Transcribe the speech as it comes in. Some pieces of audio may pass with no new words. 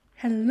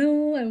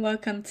Hello and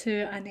welcome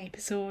to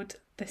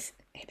this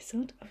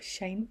episode of the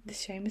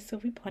Shine with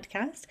Sophie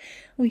podcast.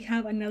 We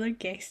have another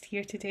guest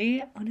here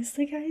today.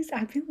 Honestly, guys,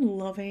 I've been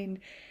loving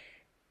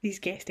these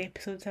guest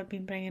episodes I've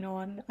been bringing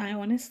on. I'm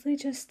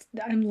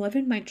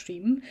living my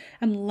dream.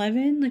 I'm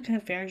living like a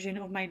version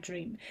of my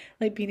dream.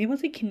 Like being able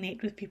to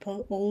connect with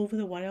people all over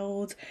the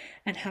world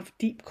and have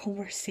deep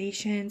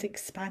conversations,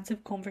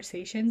 expansive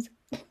conversations.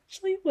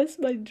 Actually, was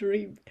my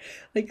dream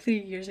like 3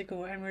 years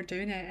ago, and we're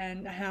doing it.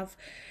 And I have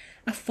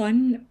a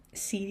fun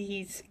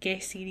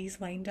guest series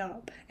lined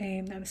up.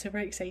 I'm super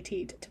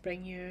excited to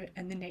bring you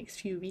in the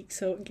next few weeks,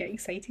 so get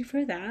excited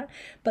for that.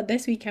 But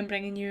this week I'm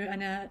bringing you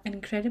an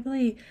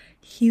incredibly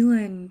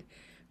healing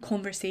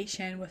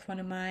conversation with one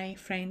of my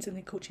friends in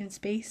the coaching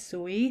space,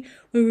 Zoe,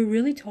 where we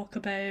really talk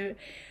about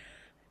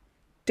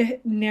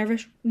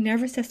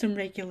nervous system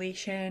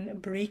regulation,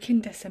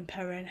 breaking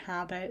disempowering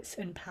habits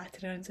and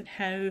patterns, and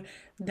how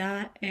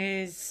that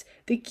is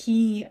the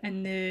key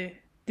and the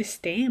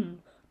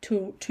stem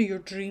to your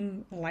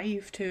dream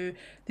life, to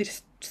the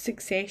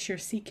success you're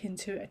seeking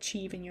to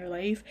achieve in your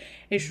life,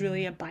 is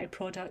really a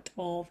byproduct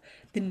of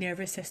the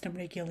nervous system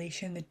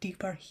regulation, the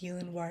deeper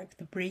healing work,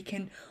 the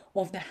breaking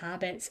of the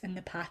habits and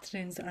the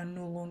patterns that are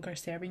no longer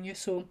serving you.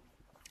 So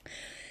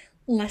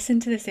listen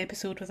to this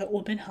episode with an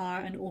open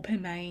heart and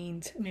open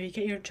mind. Maybe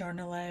get your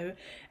journal out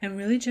and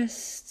really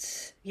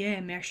just,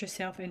 immerse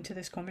yourself into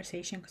this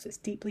conversation because it's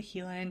deeply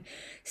healing.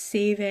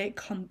 Save it,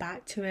 come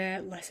back to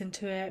it, listen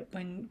to it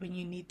when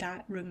you need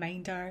that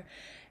reminder.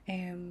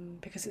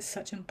 Because it's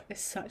such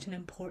an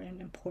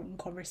important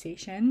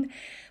conversation.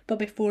 But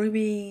before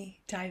we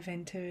dive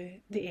into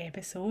the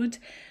episode,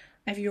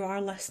 if you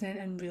are listening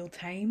in real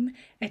time,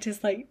 it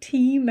is like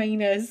T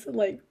minus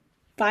like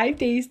 5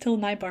 days till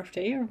my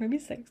birthday, or maybe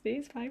 6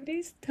 days, 5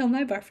 days till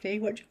my birthday,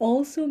 which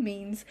also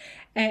means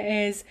it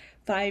is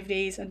 5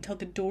 days until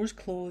the doors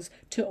close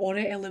to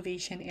Aura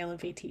Elevation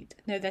Elevated.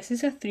 Now, this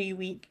is a 3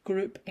 week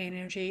group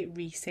energy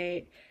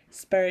reset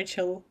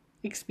spiritual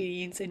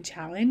experience and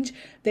challenge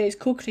that is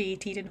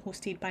co-created and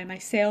hosted by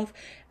myself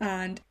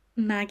and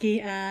Maggie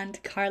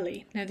and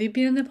Carly. Now, they've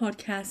been on the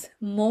podcast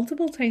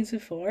multiple times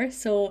before,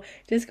 so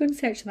just go and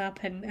search them up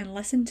and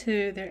listen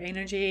to their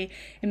energy,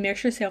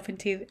 immerse yourself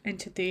into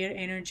their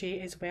energy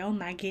as well.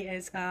 Maggie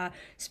is a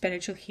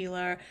spiritual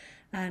healer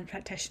and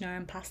practitioner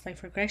and past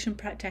life regression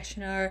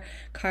practitioner.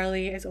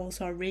 Carly is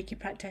also a Reiki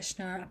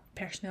practitioner, a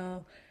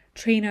personal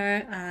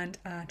trainer, and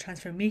a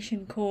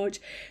transformation coach.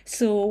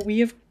 So we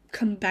have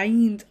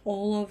combined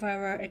all of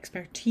our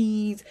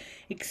expertise,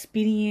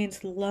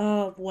 experience,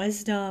 love,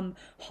 wisdom,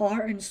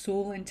 heart, and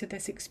soul into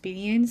this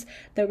experience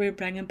that we're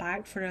bringing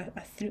back for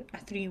a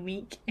 3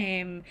 week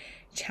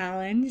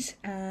challenge.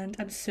 And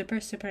I'm super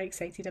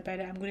excited about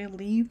it. I'm going to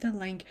leave the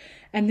link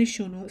in the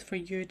show notes for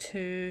you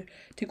to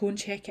go and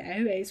check it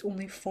out. It's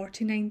only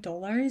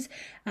 $49,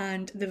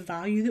 and the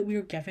value that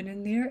we're given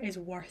in there is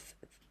worth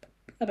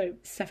about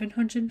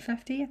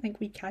 750. I think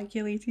we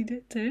calculated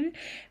it too.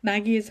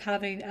 Maggie is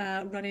running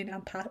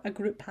a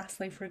group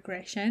past life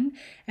regression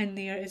in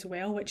there as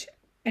well, which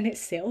in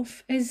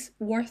itself is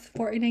worth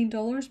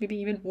 $49, maybe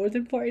even more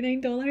than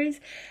 $49.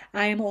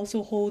 I am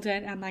also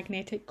holding a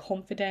magnetic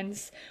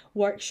confidence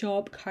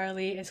workshop.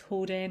 Carly is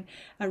holding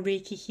a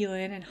Reiki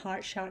healing and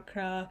heart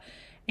chakra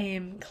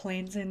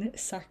cleansing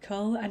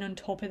circle, and on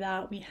top of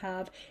that we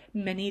have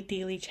many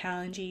daily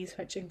challenges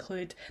which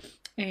include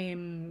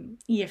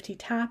EFT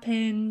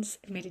tap-ins,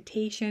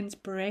 meditations,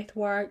 breath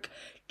work,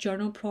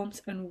 journal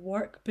prompts and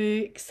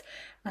workbooks.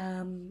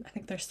 I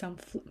think there's some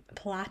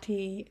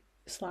Pilates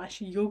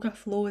slash yoga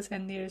flows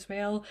in there as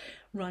well,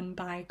 run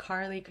by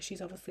Carly because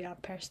she's obviously a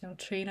personal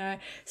trainer.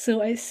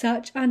 So it's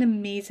such an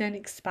amazing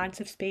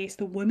expansive space.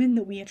 The women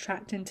that we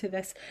attract into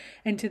this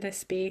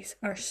space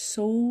are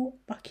so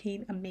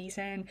fucking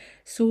amazing,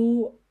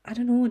 so I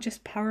don't know,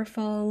 just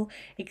powerful,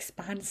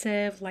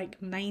 expansive,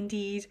 like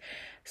minded.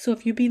 So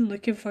if you've been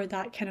looking for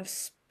that kind of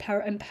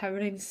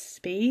empowering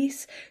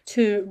space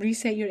to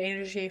reset your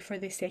energy for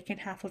the second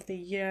half of the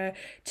year,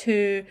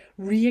 to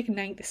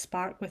reignite the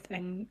spark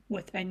within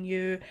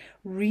you,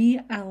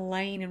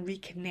 realign and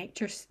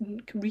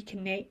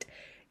reconnect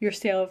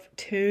yourself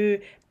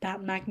to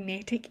that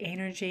magnetic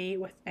energy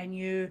within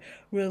you,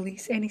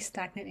 release any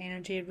stagnant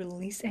energy,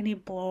 release any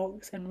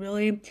blocks, and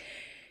really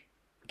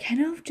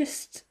kind of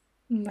just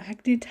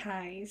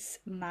magnetize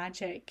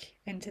magic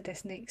into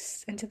this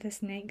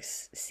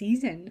next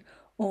season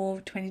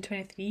of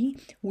 2023.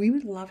 We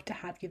would love to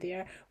have you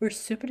there. We're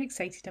super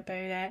excited about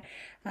it,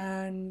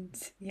 and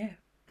yeah,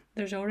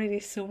 there's already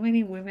so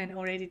many women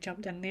already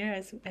jumped in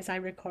there as I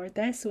record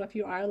this. So if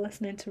you are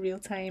listening to real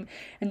time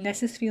and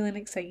this is feeling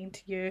exciting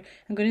to you,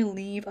 I'm going to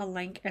leave a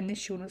link in the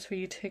show notes for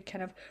you to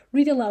kind of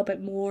read a little bit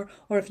more,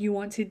 or if you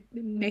want to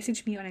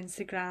message me on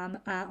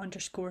Instagram at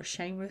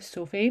 _shine with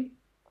Sophie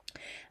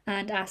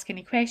and ask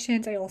any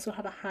questions. I also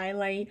have a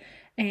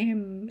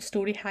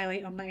story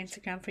highlight on my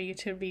Instagram for you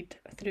to read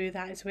through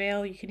that as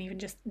well. You can even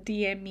just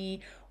DM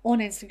me on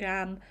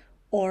Instagram,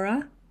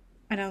 Aura,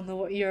 and I'll know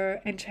what you're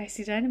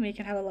interested in and we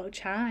can have a little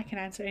chat. I can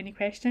answer any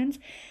questions.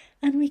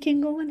 and we can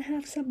go and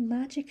have some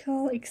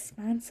magical,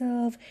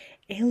 expansive,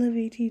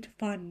 elevated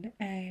fun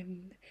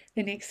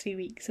the next 3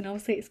 weeks. And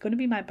obviously, it's going to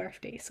be my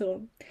birthday,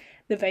 so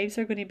the vibes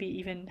are going to be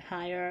even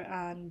higher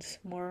and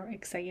more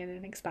exciting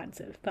and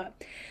expansive.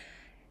 But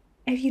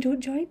if you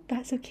don't join,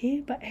 that's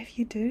okay. But if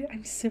you do,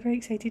 I'm super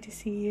excited to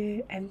see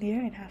you in there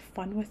and have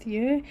fun with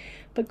you.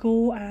 But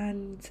go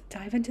and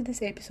dive into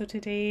this episode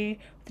today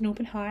with an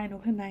open heart and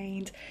open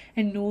mind,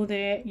 and know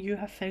that you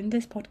have found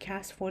this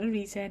podcast for a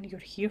reason. You're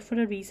here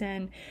for a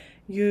reason.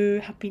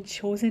 You have been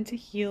chosen to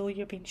heal,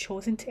 you've been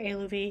chosen to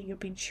elevate, you've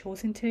been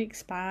chosen to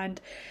expand,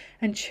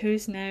 and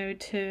choose now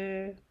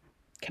to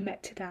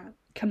commit to that.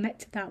 Commit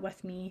to that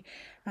with me,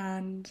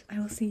 and I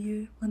will see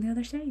you on the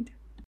other side.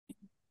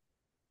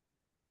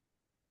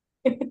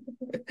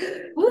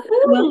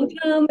 Woohoo!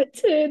 Welcome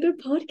to the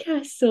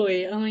podcast,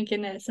 Zoe. Oh my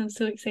goodness, I'm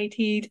so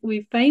excited.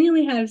 We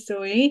finally have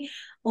Zoe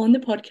on the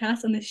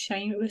podcast, on the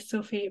Shine with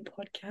Sophie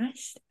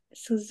podcast.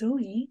 So,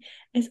 Zoe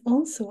is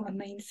also a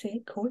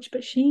mindset coach,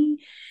 but she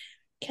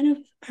kind of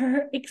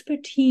her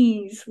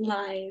expertise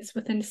lies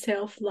within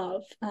self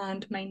love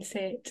and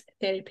mindset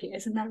therapy.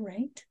 Isn't that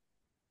right?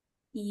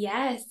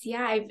 Yes,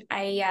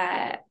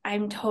 yeah,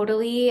 I'm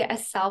totally a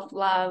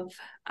self-love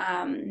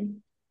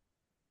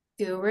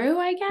guru,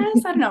 I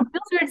guess. I don't know. It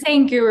feels weird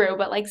saying guru,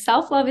 but like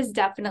self-love is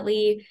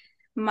definitely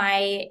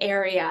my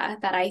area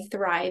that I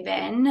thrive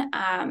in.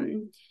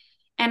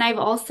 And I've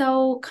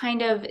also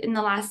kind of in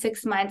the last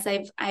 6 months,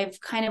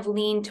 I've kind of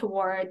leaned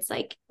towards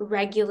like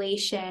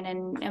regulation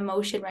and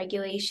emotion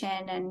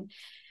regulation and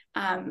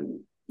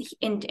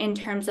in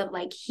terms of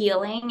like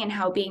healing and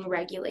how being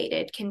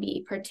regulated can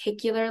be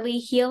particularly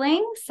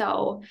healing.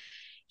 So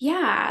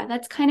yeah,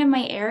 that's kind of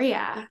my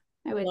area,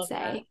 I would Love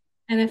that. say.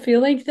 And I feel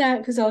like that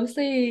because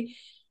obviously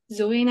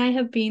Zoe and I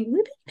we've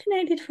been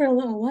connected for a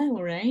little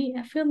while, right?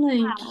 I feel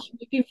like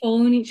we've been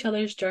following each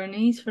other's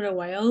journeys for a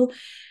while,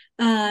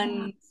 Yeah.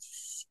 and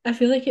I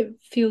feel like it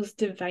feels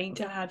divine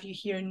to have you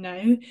here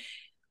now.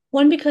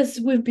 One, because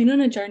we've been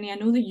on a journey. I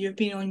know that you've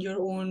been on your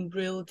own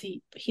real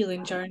deep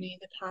healing journey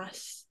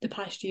the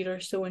past year or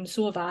so, and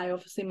so have I.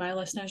 Obviously, my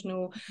listeners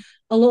know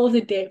a lot of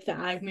the depth that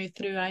I've moved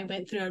through. I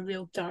went through a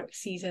real dark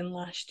season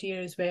last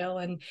year as well,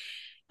 and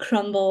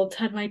crumbled,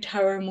 had my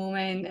tower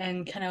moment,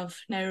 and kind of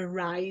now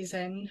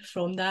rising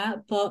from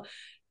that. But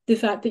the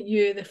fact that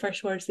the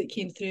first words that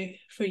came through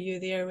for you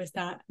there was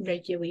that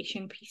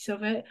regulation piece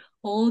of it,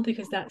 all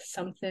because that's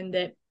something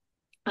that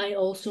I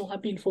also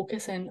have been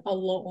focusing a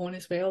lot on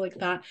as well, like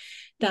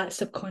that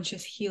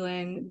subconscious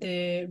healing,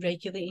 the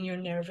regulating your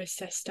nervous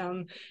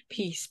system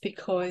piece,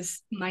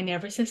 because my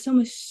nervous system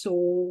was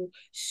so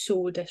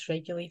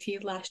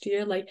dysregulated last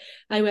year. Like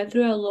I went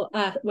through a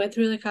lot, went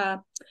through like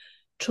a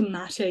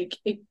traumatic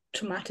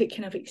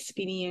kind of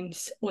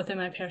experience within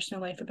my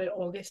personal life about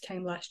August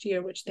time last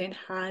year, which then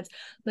had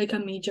like a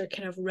major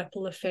kind of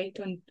ripple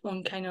effect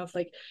on kind of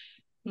like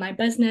my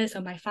business,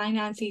 on my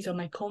finances, on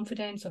my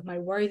confidence, on my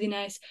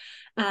worthiness.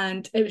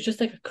 And it was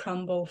just like a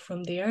crumble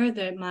from there,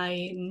 that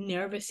my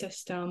nervous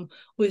system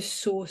was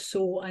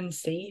so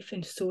unsafe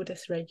and so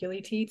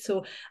dysregulated.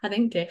 So I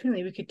think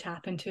definitely we could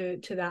tap into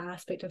that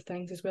aspect of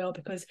things as well,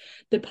 because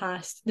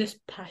this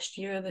past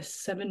year, the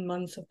 7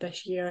 months of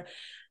this year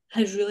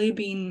has really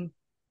been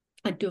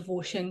a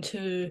devotion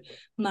to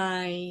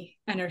my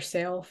inner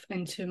self,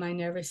 into my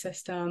nervous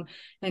system,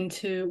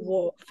 into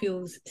what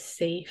feels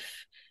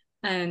safe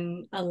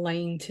and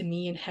aligned to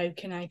me, and how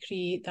can I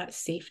create that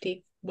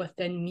safety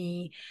within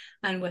me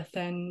and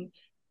within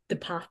the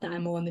path that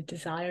I'm on, the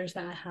desires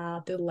that I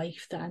have, the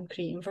life that I'm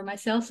creating for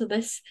myself. So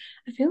this,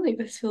 I feel like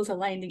this feels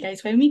aligned. And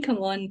guys, when we come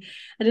on,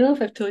 I don't know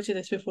if I've told you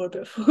this before,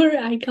 but before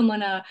I come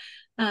on a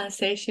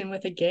session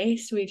with a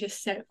guest, we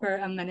just sit for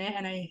a minute,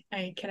 and I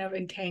kind of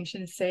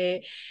intention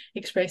set,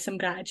 express some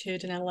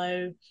gratitude, and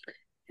allow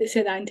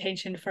set that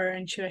intention for our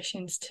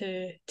intuitions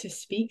to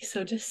speak.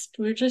 So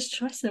we're just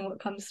trusting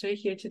what comes through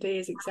here today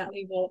is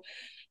exactly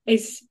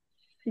is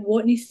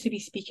what needs to be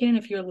speaking.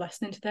 If you're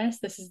listening to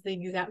this is the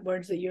exact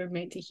words that you're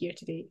meant to hear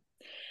today.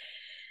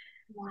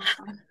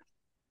 Yeah.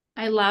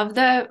 I love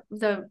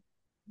the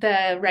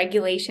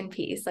regulation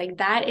piece. Like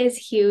that is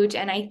huge.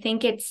 And I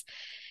think it's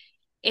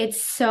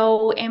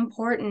so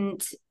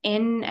important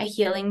in a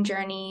healing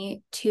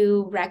journey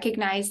to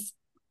recognize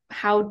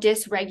how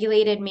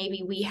dysregulated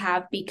maybe we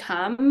have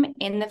become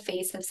in the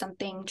face of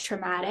something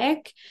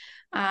traumatic.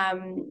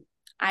 Um,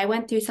 I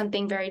went through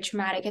something very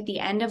traumatic at the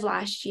end of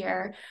last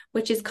year,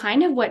 which is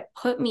kind of what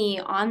put me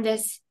on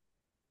this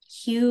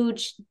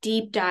huge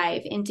deep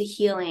dive into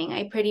healing.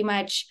 I pretty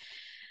much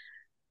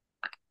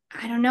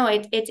I don't know.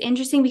 It's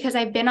interesting because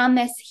I've been on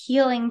this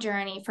healing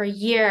journey for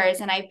years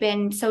and I've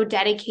been so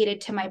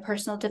dedicated to my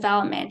personal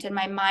development and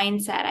my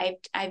mindset.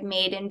 I've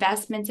made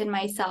investments in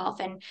myself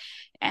and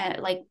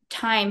like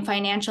time,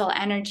 financial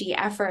energy,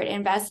 effort,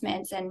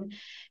 investments.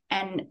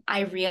 And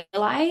I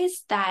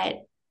realized that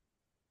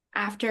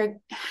after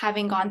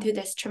having gone through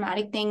this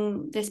traumatic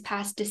thing this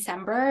past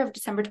December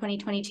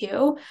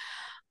 2022,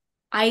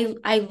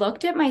 I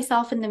looked at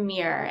myself in the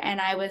mirror and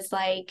I was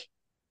like,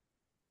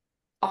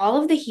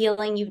 all of the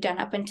healing you've done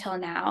up until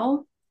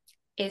now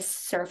is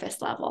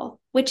surface level,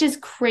 which is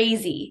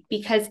crazy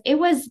because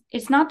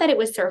it's not that it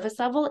was surface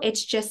level,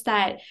 it's just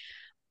that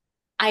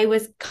I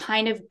was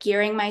kind of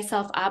gearing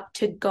myself up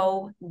to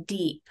go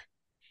deep.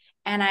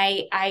 And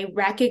I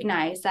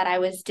recognized that I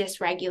was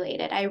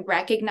dysregulated. I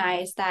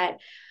recognized that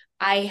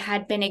I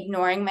had been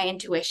ignoring my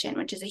intuition,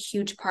 which is a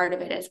huge part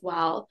of it as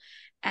well.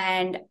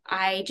 And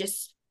I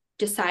just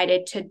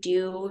decided to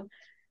do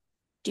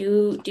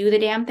the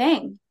damn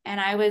thing. And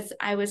I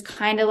was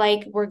kind of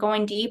like, we're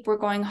going deep, we're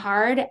going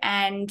hard,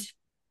 and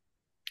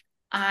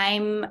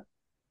I'm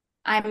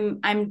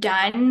I'm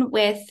done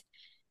with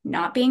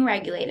not being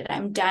regulated.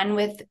 I'm done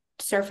with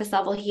surface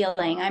level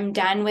healing. I'm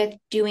done with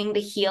doing the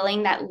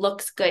healing that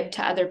looks good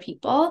to other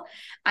people.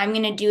 I'm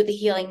going to do the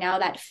healing now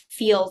that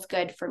feels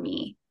good for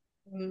me.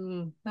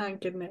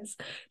 Thank goodness.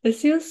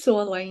 This feels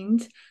so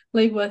aligned,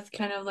 like with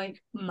kind of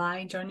like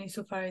my journey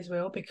so far as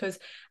well, because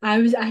I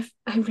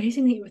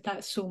resonate with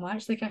that so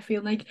much. Like I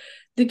feel like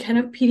the kind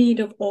of period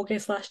of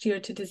August last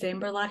year to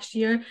December last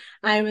year,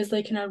 I was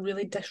like in a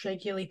really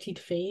dysregulated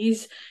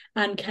phase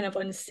and kind of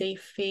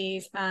unsafe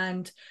phase.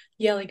 And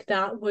yeah, like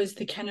that was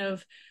the kind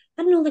of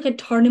I don't know, like a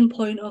turning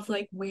point of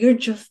like we're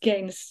just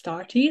getting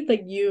started.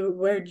 Like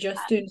we're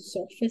just doing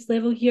surface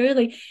level here.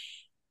 Like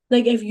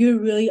if you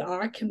really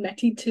are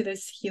committed to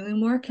this healing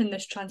work and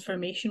this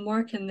transformation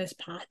work and this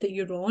path that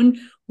you're on,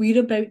 we're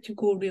about to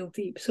go real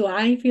deep. So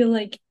I feel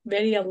like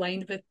very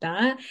aligned with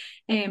that.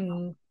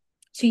 So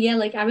yeah,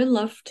 like I would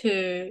love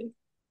to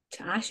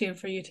ask you and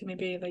for you to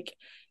maybe like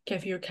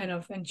give your kind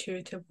of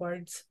intuitive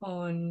words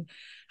on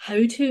how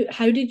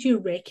did you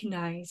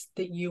recognize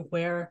that you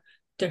were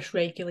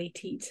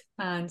dysregulated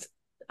and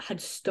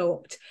had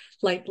stopped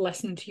like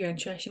listening to your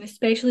intuition,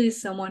 especially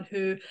as someone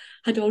who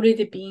had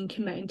already been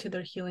committing to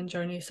their healing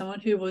journey,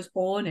 someone who was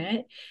on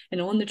it and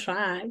on the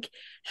track.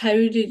 How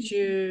did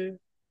you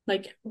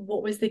like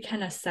what was the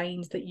kind of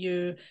signs that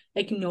you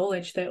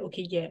acknowledged that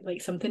okay, yeah,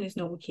 like something is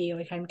not okay,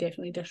 like I'm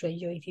definitely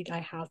dysregulated, I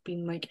have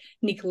been like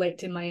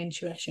neglecting my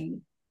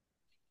intuition?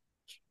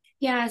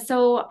 Yeah,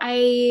 so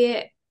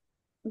I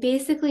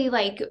basically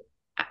like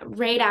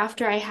right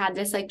after I had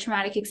this like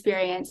traumatic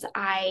experience,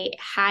 I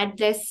had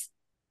this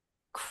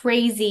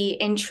crazy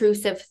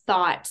intrusive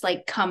thought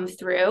like come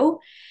through.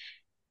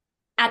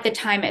 At the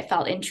time it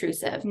felt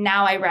intrusive.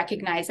 Now I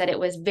recognize that it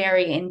was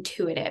very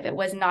intuitive. It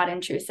was not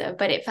intrusive,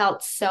 but it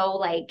felt so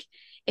like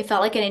it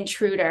felt like an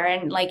intruder,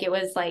 and like it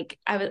was like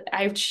I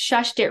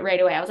shushed it right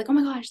away. I was like, "Oh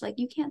my gosh, like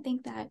you can't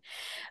think that."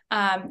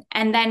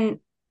 And then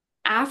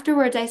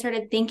afterwards I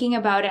started thinking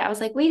about it. I was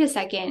like, "Wait a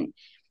second.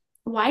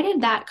 Why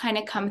did that kind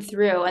of come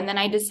through?" And then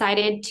I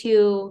decided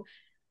to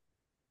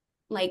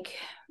like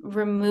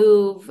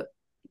remove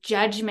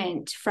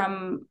judgment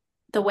from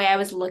the way I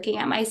was looking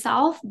at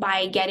myself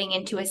by getting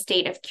into a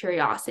state of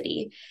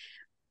curiosity.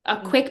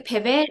 A quick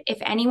pivot, if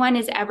anyone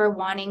is ever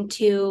wanting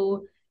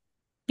to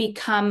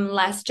become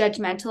less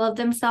judgmental of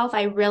themselves,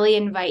 I really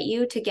invite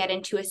you to get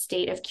into a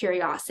state of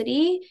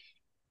curiosity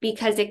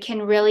because it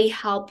can really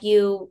help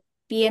you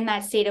be in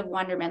that state of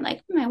wonderment,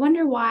 like I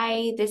wonder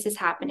why this is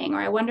happening, or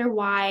I wonder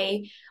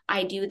why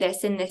I do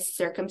this in this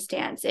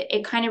circumstance.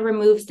 It kind of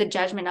removes the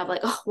judgment of like,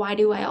 oh, why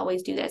do I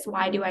always do this,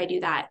 why do I do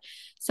that?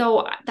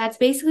 So that's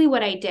basically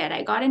what I did.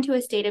 I got into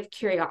a state of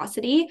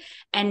curiosity,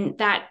 and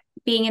that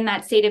being in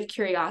that state of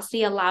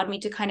curiosity allowed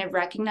me to kind of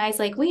recognize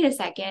like, wait a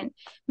second,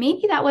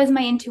 maybe that was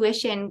my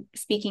intuition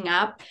speaking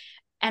up.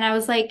 And I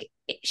was like,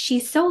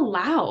 she's so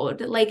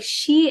loud. Like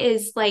she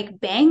is like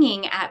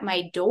banging at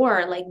my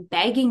door, like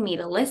begging me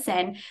to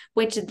listen,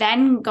 which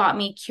then got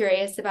me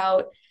curious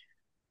about,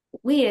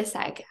 wait a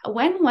sec,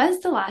 when was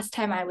the last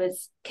time I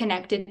was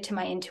connected to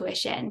my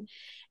intuition?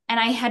 And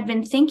I had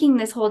been thinking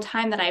this whole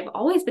time that I've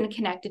always been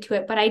connected to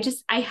it, but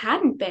I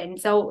hadn't been.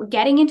 So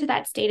getting into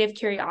that state of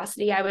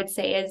curiosity, I would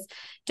say, is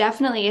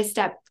definitely a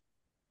step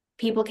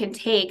people can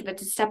take.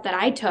 That's a step that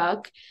I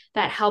took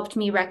that helped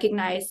me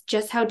recognize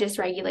just how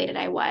dysregulated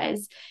I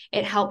was.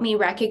 It helped me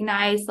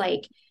recognize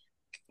like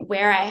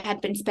where I had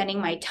been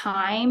spending my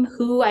time,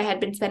 who I had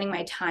been spending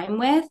my time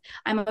with.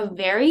 I'm a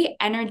very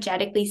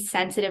energetically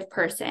sensitive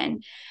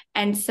person.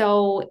 And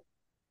so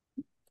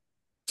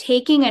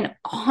taking an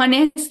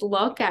honest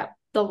look at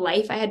the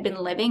life I had been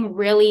living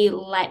really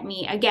let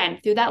me, again,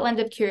 through that lens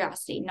of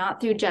curiosity, not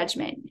through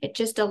judgment, it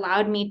just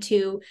allowed me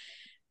to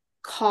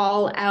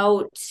call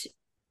out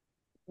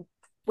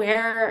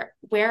where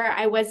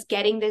I was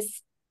getting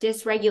this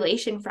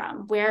dysregulation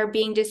from, where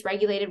being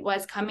dysregulated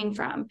was coming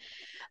from.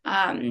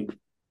 Um,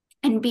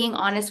 and being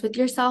honest with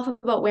yourself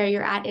about where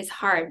you're at is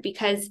hard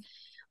because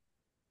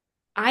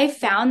I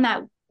found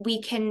that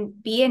we can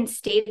be in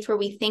states where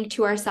we think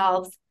to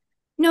ourselves,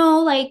 no,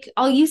 like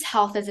I'll use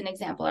health as an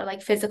example or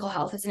like physical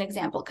health as an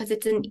example because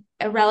it's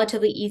a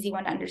relatively easy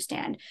one to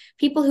understand.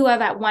 People who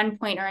have at one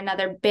point or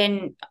another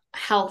been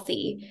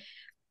healthy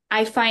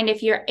I find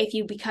if you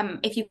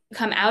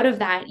come out of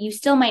that, you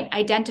still might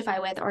identify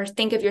with or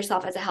think of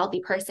yourself as a healthy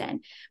person.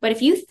 But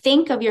if you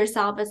think of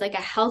yourself as like a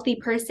healthy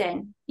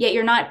person, yet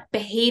you're not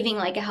behaving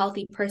like a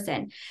healthy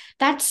person,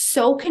 that's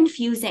so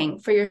confusing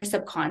for your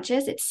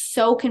subconscious. It's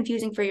so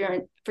confusing for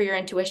your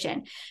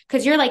intuition,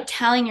 because you're like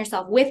telling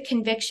yourself with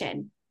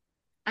conviction,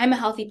 I'm a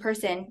healthy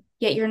person,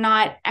 yet you're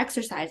not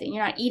exercising,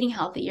 you're not eating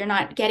healthy, you're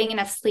not getting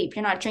enough sleep,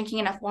 you're not drinking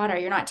enough water,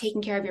 you're not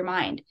taking care of your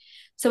mind.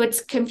 So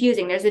it's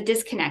confusing. There's a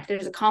disconnect,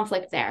 there's a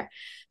conflict there.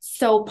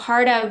 So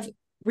part of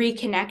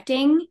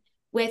reconnecting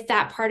with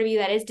that part of you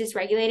that is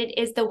dysregulated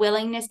is the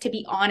willingness to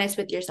be honest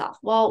with yourself.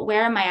 Well,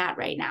 where am I at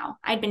right now?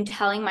 I'd been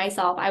telling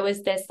myself I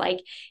was this like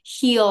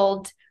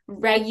healed,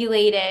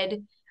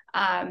 regulated,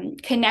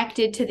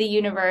 connected to the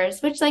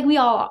universe, which like we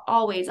all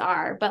always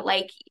are, but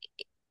like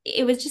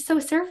it was just so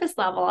surface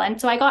level.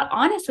 And so I got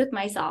honest with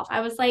myself.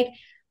 I was like,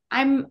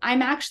 I'm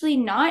actually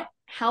not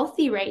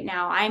healthy right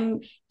now.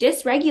 I'm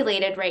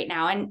dysregulated right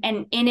now.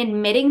 And in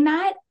admitting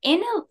that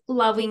in a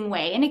loving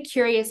way, in a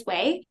curious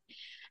way,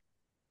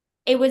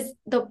 it was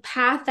the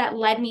path that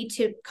led me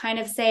to kind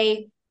of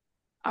say,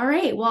 all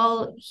right,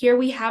 well, here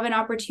we have an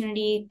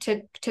opportunity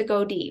to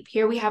go deep.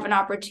 Here we have an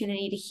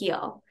opportunity to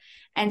heal.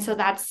 And so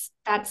that's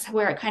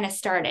where it kind of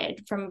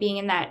started, from being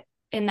in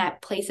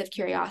that place of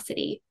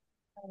curiosity.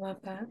 I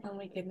love that. Oh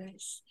my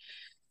goodness.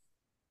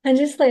 And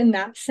just letting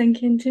that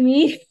sink into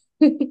me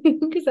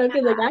because I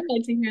feel like I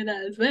had to hear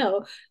that as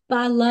well. But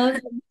I love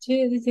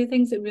the two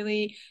things that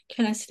really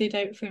kind of stood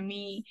out for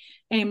me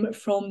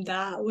from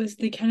that was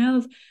the kind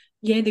of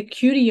the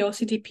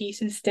curiosity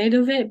piece instead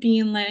of it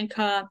being like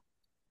a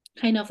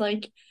kind of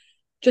like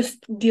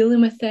just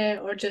dealing with it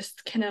or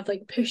just kind of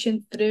like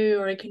pushing through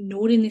or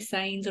ignoring the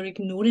signs or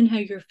ignoring how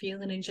you're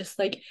feeling and just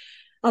like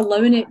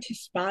allowing it to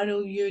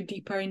spiral you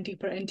deeper and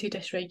deeper into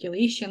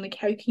dysregulation. Like,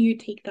 how can you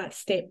take that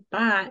step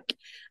back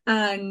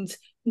and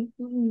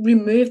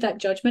remove that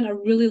judgment? I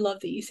really love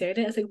that you said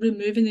it. It's like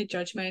removing the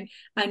judgment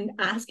and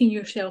asking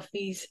yourself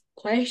these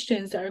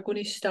questions that are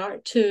going to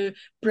start to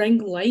bring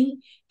light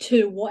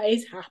to what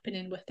is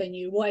happening within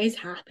you, what is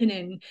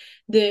happening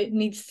that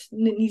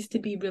needs to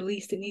be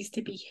released, it needs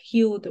to be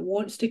healed, that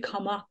wants to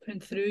come up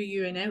and through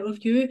you and out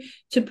of you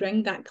to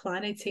bring that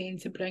clarity and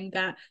to bring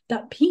that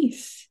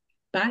peace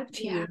back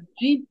to Yeah. you,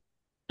 right?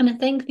 And I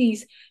think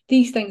these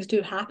things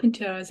do happen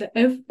to us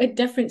at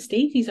different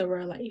stages of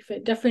our life,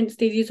 at different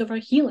stages of our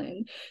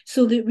healing,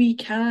 so that we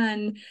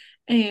can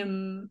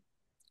um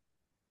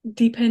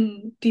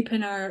deepen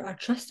our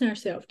trust in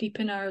ourselves,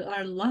 deepen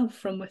our love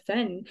from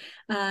within,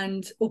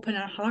 and open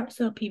our hearts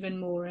up even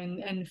more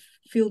and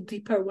feel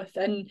deeper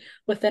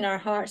within our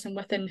hearts and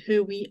within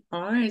who we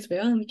are as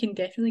well. And we can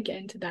definitely get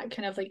into that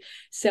kind of like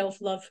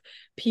self-love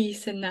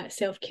piece and that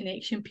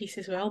self-connection piece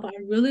as well. But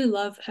I really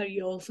love how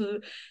you also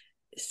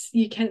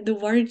you can the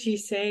word you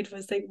said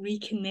was like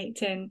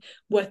reconnecting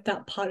with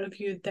that part of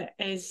you that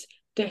is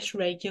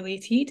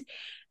dysregulated.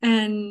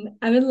 And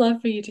I would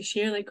love for you to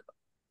share like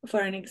for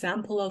an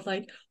example of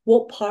like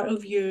what part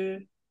of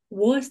you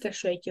was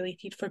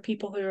dysregulated for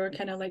people who are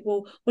kind of like,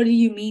 well, what do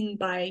you mean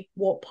by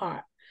what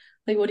part?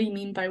 Like, what do you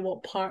mean by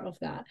what part of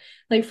that?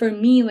 Like for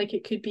me, like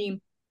it could be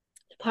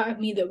part of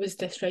me that was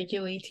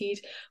dysregulated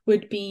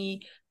would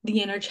be the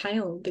inner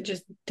child that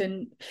just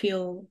didn't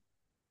feel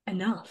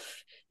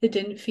enough. They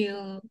didn't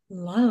feel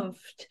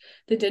loved.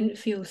 They didn't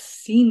feel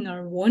seen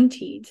or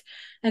wanted.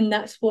 And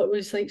that's what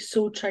was like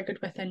so triggered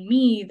within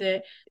me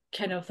that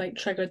kind of like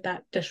triggered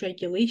that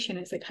dysregulation.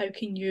 It's like, how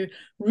can you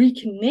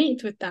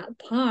reconnect with that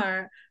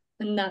part?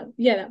 And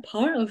that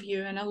part of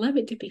you, and allow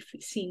it to be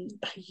seen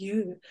by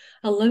you.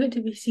 Allow it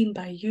to be seen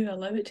by you.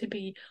 Allow it to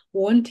be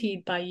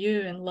wanted by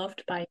you and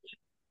loved by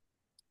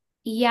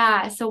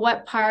Yeah. So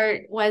what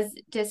part was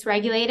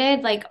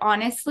dysregulated? Like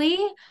honestly,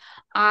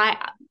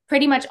 I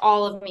pretty much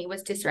all of me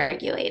was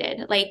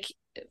dysregulated. Like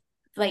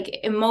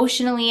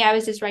emotionally I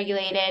was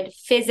dysregulated,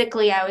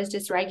 physically I was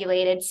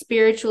dysregulated,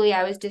 spiritually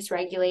I was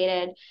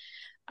dysregulated.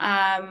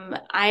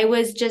 I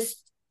was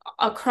just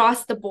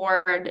across the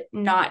board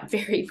not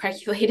very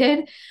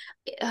regulated.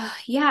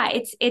 Yeah,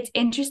 it's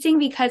interesting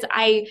because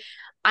I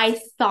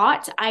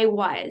thought I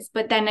was,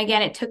 but then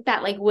again, it took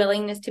that like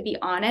willingness to be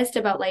honest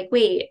about like,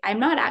 wait, I'm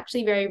not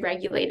actually very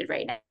regulated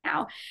right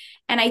now.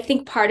 And I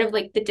think part of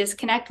like the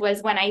disconnect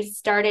was when I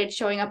started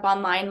showing up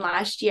online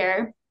last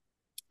year,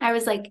 I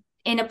was like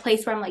in a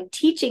place where I'm like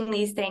teaching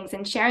these things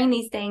and sharing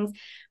these things.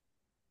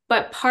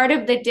 But part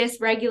of the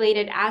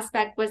dysregulated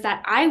aspect was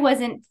that I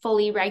wasn't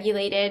fully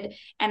regulated,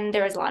 and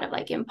there was a lot of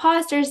like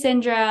imposter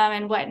syndrome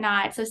and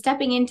whatnot. So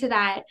stepping into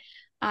that,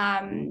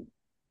 um,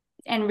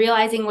 and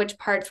realizing which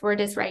parts were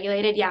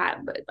dysregulated, yeah,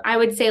 I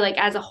would say like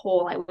as a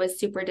whole I was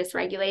super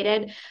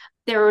dysregulated.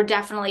 There were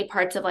definitely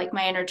parts of like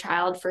my inner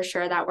child for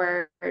sure that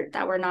were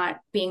not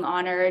being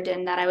honored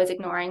and that I was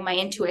ignoring. My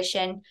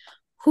intuition,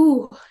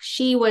 who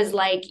she was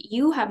like,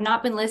 you have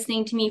not been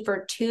listening to me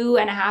for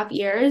 2.5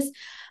 years.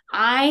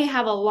 I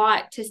have a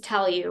lot to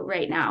tell you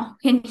right now,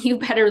 and you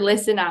better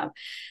listen up.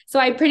 So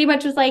I pretty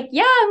much was like,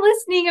 yeah, I'm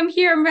listening. I'm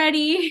here. I'm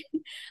ready.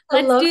 I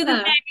Let's love do the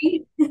that.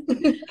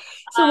 thing.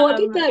 So what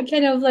did Um, that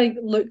kind of like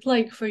look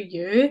like for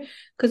you?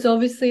 Because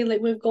obviously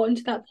like we've gotten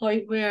to that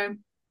point where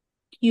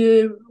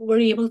you were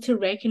able to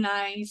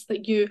recognize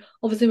that you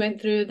obviously went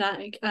through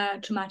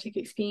that traumatic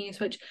experience,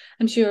 which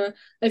I'm sure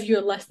if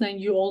you're listening,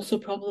 you also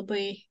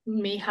probably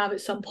may have at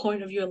some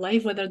point of your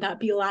life, whether that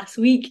be last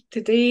week,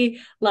 today,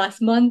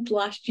 last month,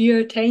 last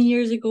year, 10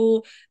 years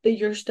ago, that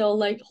you're still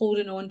like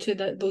holding on to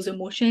those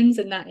emotions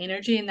and that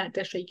energy and that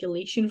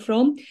dysregulation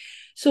from.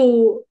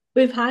 So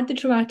we've had the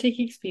traumatic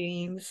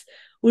experience.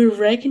 We've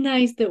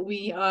recognized that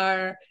we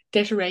are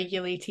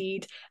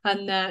dysregulated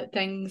and that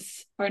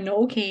things are not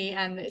okay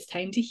and it's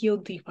time to heal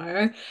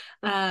deeper.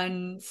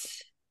 And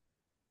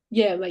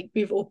yeah, like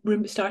we've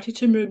started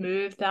to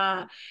remove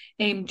that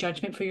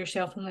judgment for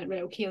yourself and like,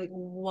 right, okay, like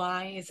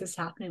why is this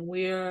happening?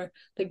 Where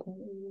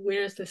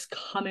is this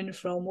coming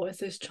from? What is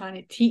this trying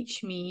to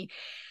teach me?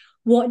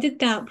 What did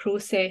that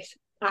process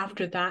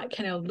after that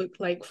kind of look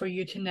like for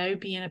you to now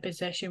be in a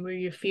position where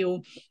you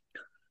feel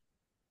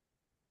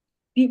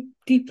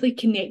deeply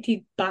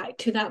connected back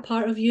to that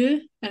part of you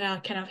in a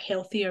kind of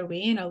healthier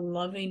way, in a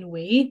loving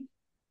way,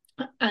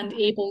 and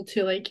able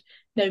to like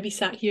now be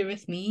sat here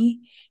with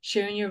me,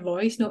 sharing your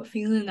voice, not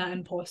feeling that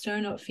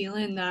imposter, not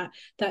feeling that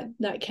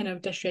kind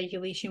of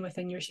dysregulation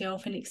within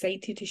yourself, and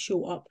excited to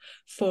show up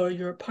for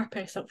your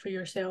purpose, up for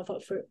yourself,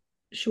 up for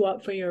show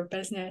up for your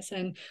business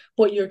and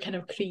what you're kind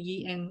of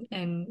creating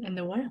in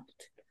the world.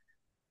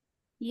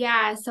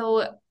 Yeah,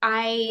 so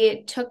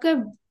I took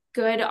a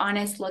good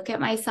honest look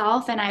at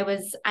myself and I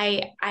was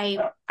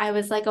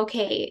like,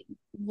 okay,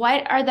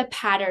 what are the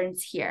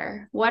patterns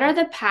here? What are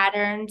the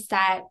patterns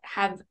that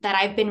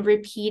I've been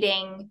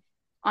repeating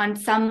on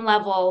some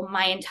level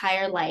my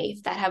entire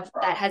life that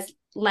has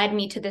led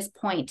me to this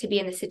point to be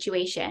in the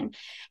situation?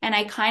 And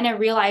I kind of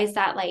realized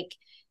that like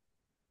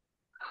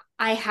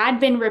I had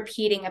been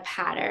repeating a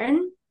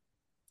pattern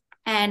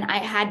and I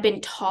had been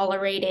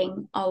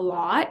tolerating a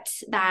lot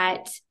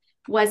that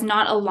was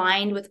not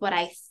aligned with what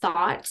I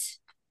thought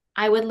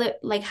I would live,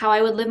 like how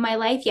I would live my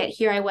life, yet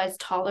here I was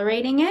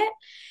tolerating it.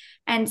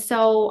 And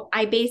so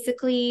I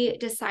basically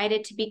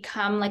decided to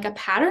become like a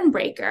pattern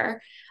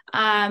breaker.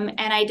 And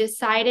I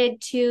decided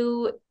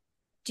to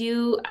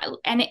do,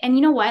 and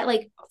you know what,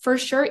 like for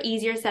sure,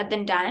 easier said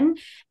than done,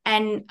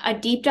 and a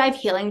deep dive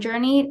healing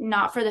journey,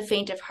 not for the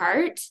faint of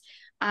heart.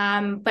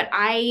 But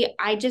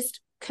I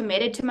just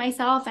committed to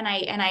myself and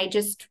I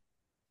just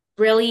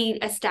really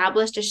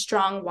established a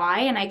strong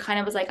why. And I kind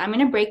of was like, I'm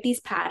going to break these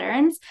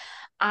patterns.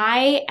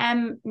 I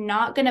am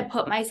not going to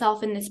put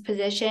myself in this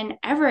position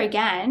ever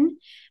again.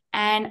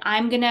 And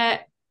I'm going to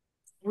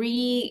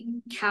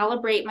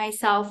recalibrate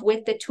myself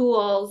with the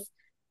tools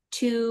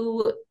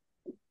to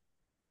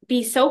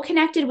be so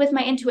connected with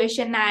my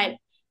intuition that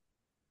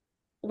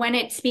when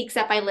it speaks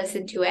up, I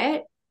listen to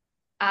it.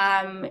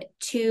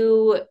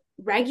 To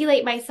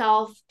regulate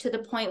myself to the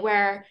point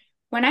where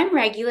when I'm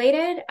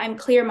regulated, I'm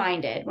clear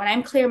minded. When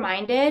I'm clear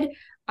minded,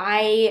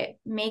 I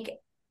make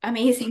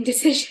amazing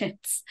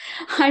decisions.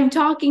 I'm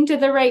talking to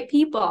the right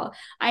people.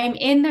 I'm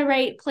in the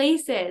right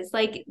places.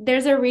 Like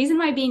there's a reason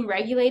why being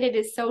regulated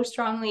is so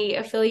strongly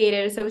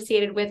affiliated,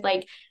 associated with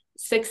like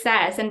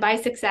success. And by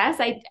success,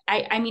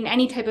 I mean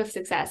any type of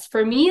success.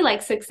 For me,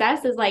 like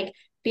success is like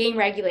being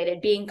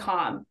regulated, being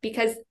calm,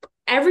 because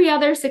every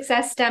other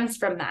success stems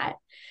from that.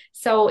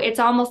 So it's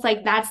almost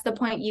like that's the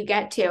point you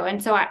get to.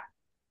 And so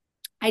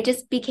I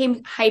just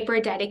became hyper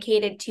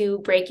dedicated to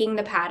breaking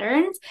the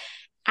patterns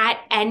at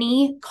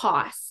any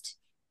cost.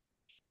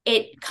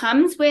 It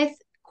comes with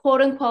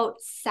quote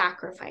unquote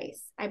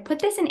sacrifice. I put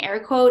this in air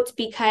quotes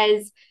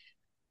because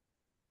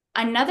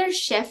another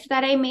shift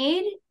that I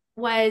made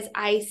was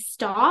I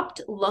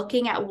stopped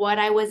looking at what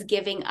I was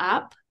giving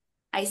up.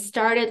 I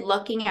started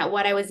looking at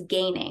what I was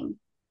gaining.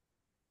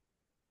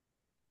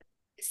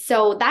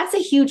 So that's a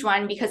huge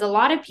one because a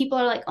lot of people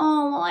are like,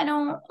 oh, well, I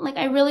don't like,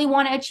 I really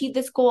want to achieve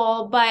this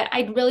goal, but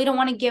I really don't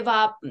want to give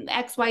up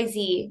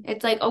XYZ.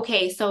 It's like,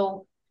 okay,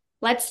 so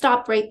let's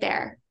stop right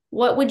there.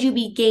 What would you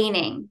be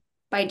gaining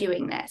by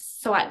doing this?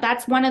 So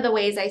that's one of the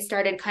ways I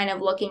started kind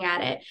of looking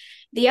at it.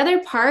 The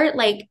other part,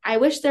 like, I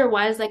wish there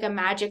was like a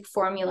magic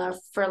formula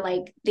for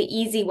like the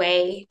easy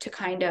way to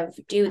kind of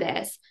do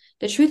this.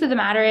 The truth of the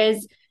matter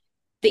is,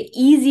 the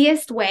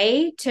easiest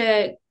way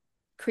to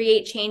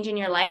create change in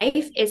your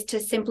life is to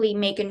simply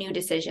make a new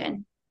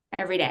decision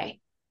every day.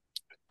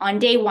 On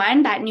day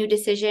one, that new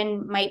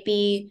decision might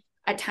be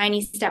a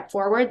tiny step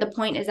forward. The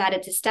point is that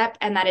it's a step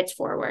and that it's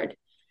forward.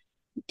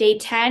 Day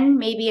 10,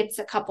 maybe it's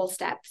a couple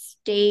steps.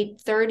 Day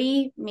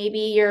 30,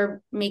 maybe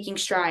you're making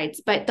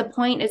strides. But the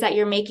point is that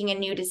you're making a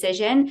new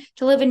decision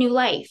to live a new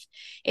life.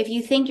 If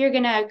you think you're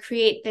going to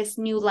create this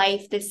new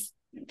life, this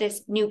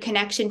new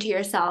connection to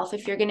yourself,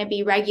 if you're going to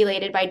be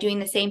regulated by doing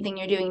the same thing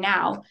you're doing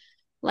now,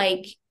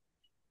 like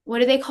what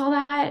do they call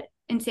that?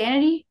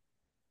 Insanity?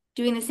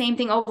 Doing the same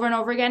thing over and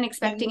over again, Yeah.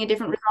 expecting a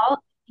different result.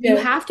 You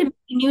Yeah. have to make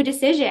a new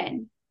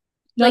decision.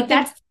 Like Nothing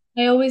that's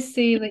I always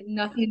say like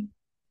nothing,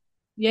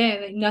 yeah,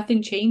 like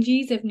nothing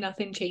changes if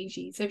nothing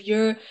changes. If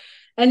you're,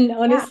 and Yeah.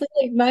 honestly,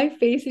 like my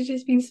face has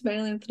just been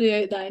smiling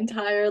throughout that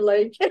entire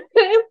like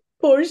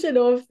portion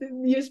of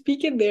you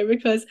speaking there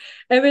because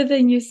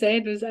everything you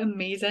said was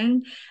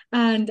amazing.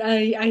 And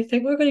I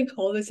think we're going to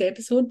call this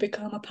episode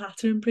Become a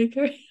Pattern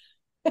Breaker.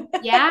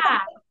 Yeah.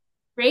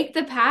 Break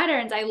the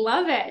patterns. I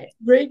love it.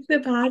 Break the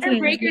Pattern patterns.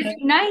 breakers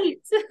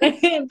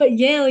unite. But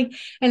yeah, like,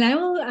 and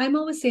I'm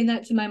always saying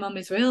that to my mum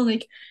as well.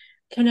 Like,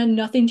 kind of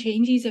nothing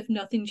changes if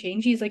nothing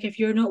changes. Like, if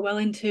you're not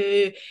willing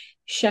to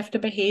shift a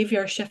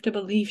behavior, shift a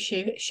belief,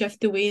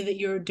 shift the way that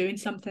you're doing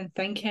something,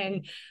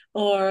 thinking,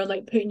 or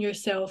like putting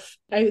yourself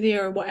out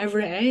there, or whatever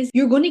it is,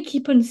 you're going to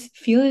keep on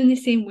feeling the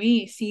same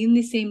way, seeing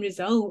the same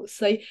results,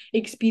 like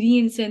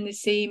experiencing the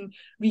same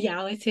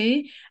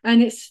reality.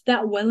 And it's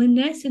that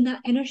willingness and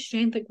that inner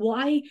strength. Like,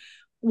 why,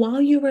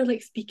 while you were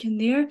like speaking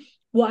there,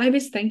 what I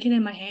was thinking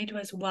in my head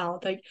was,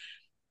 wow, like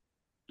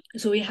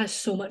Zoe has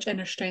so much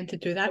inner strength to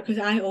do that because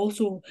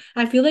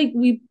I feel like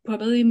we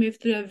probably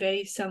moved through a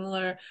very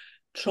similar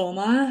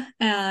trauma,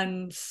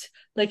 and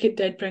like it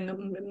did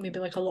bring maybe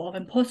like a lot of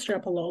imposter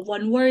up, a lot of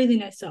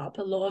unworthiness up,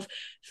 a lot of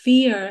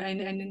fear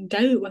and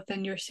doubt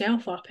within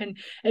yourself up, and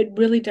it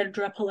really did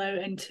ripple out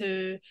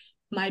into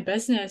my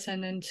business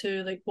and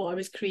into like what I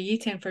was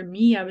creating. For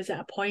me, I was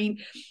at a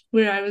point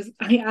where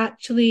I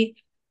actually,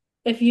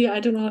 if you, I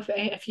don't know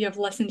if you have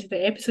listened to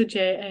the episode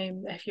yet,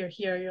 if you're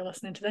here, you're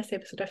listening to this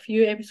episode. A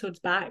few episodes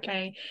back,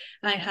 I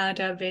had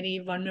a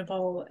very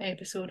vulnerable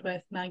episode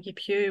with Maggie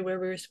Pugh where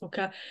we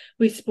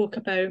spoke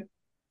about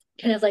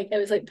kind of like it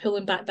was like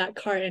pulling back that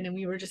curtain, and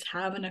we were just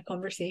having a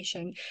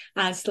conversation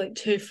as like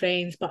two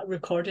friends but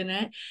recording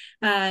it.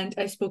 And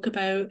I spoke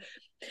about,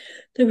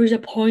 there was a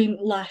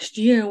point last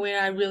year where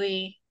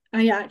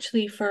I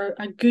actually, for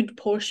a good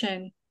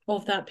portion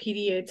of that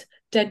period,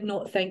 did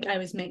not think I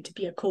was meant to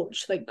be a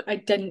coach. Like, I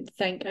didn't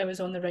think I was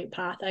on the right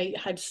path. I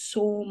had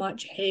so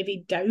much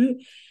heavy doubt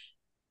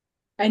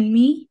in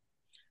me,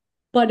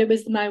 but it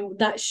was my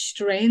that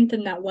strength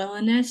and that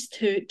willingness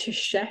to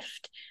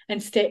shift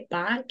and step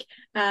back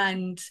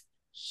and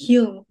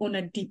heal on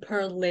a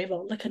deeper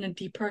level, like on a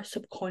deeper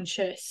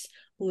subconscious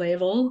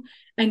level,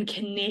 and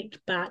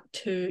connect back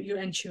to your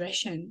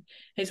intuition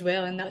as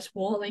well. And that's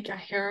what like I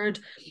heard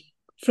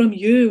from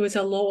you was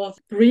a lot of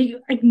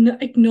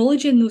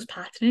acknowledging those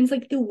patterns,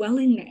 like the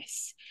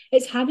willingness.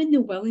 It's having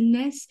the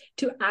willingness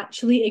to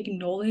actually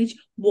acknowledge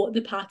what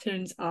the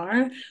patterns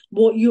are,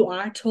 what you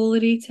are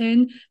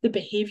tolerating, the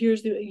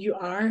behaviors that you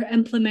are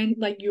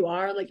like you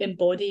are like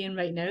embodying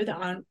right now that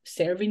aren't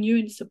serving you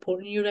and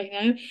supporting you right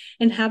now,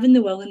 and having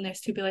the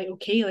willingness to be like,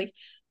 okay, like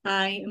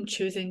I am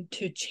choosing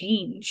to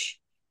change.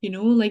 You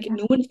know, like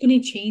no one's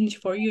going to change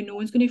for you. No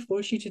one's going to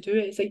force you to do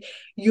it. It's like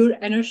your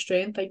inner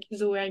strength. Like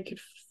Zoe, I could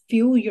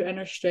feel your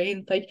inner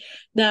strength, like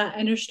that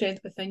inner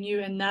strength within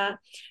you, and that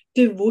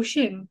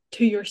devotion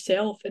to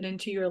yourself and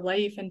into your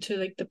life and to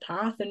like the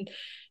path and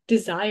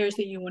desires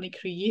that you want to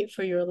create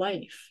for your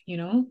life, you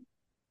know?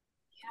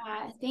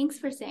 Yeah, thanks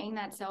for saying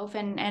that, Soph.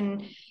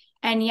 And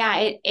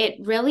yeah, it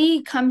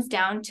really comes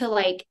down to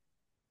like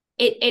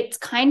it's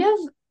kind of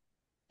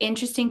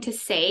interesting to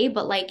say,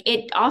 but like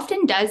it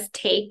often does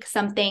take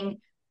something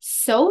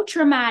so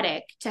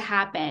traumatic to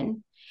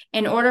happen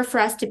in order for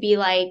us to be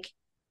like,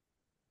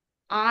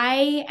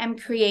 I am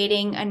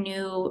creating a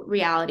new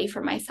reality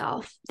for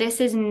myself.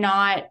 This is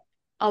not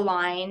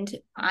aligned.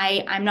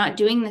 I'm not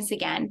doing this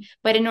again.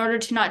 But in order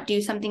to not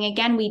do something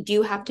again, we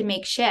do have to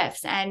make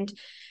shifts. And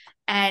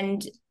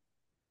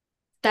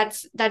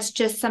that's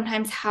just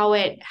sometimes how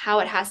it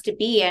has to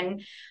be.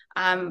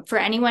 And for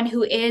anyone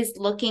who is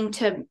looking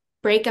to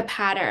break a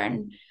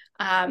pattern,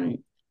 um,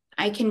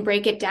 I can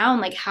break it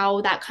down like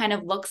how that kind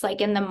of looks like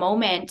in the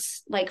moment.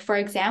 Like for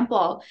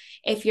example,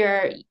 if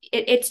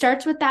it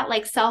starts with that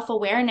like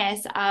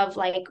self-awareness of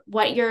like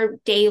what your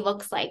day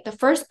looks like. The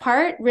first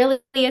part really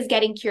is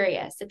getting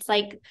curious. It's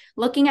like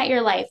looking at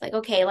your life, like,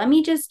 okay, let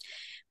me just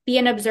be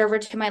an observer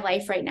to my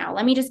life right now.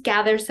 Let me just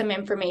gather some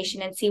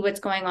information and see what's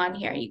going on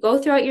here. You go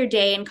throughout your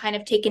day and kind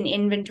of take an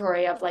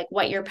inventory of like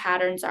what your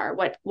patterns are,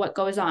 what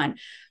goes on.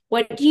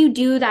 What do you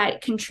do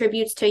that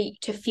contributes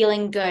to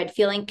feeling good,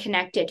 feeling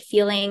connected,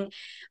 feeling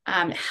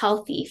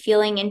healthy,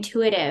 feeling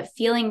intuitive,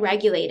 feeling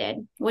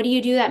regulated? What do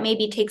you do that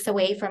maybe takes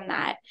away from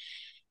that?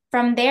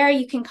 From there,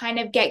 you can kind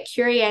of get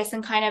curious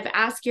and kind of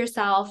ask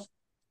yourself,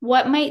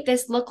 what might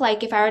this look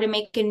like if I were to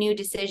make a new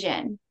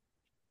decision?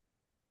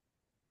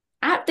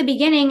 At the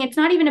beginning, it's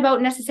not even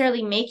about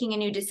necessarily making a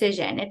new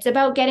decision. It's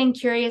about getting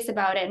curious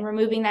about it and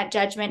removing that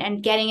judgment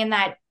and getting in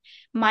that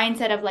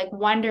mindset of like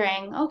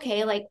wondering,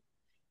 okay, like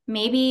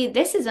maybe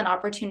this is an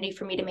opportunity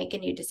for me to make a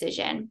new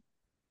decision.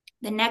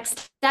 The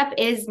next step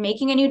is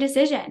making a new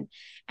decision.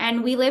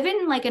 And we live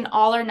in like an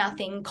all or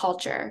nothing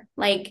culture.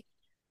 Like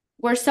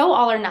we're so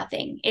all or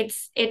nothing.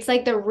 It's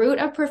like the root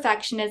of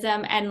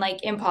perfectionism and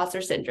like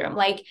imposter syndrome.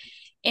 Like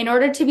in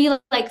order to be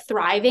like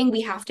thriving,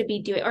 we have to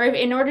be doing, or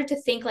in order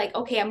to think like,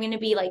 okay, I'm going to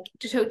be like,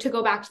 to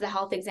go back to the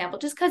health example,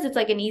 just because it's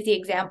like an easy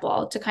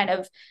example to kind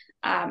of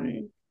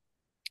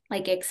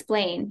like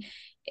explain.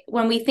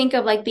 when we think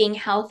of like being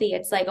healthy,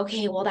 it's like,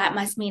 okay, well, that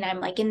must mean I'm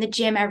like in the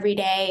gym every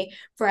day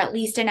for at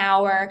least an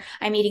hour.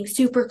 I'm eating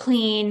super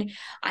clean.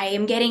 I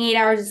am getting 8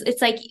 hours.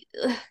 It's like,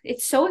 ugh,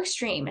 it's so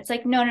extreme. It's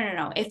like, no, no, no,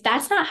 no. If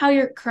that's not how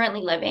you're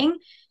currently living,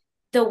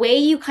 the way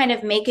you kind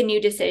of make a new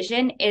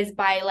decision is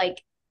by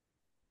like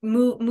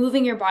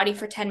moving your body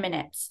for 10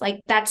 minutes.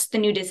 Like that's the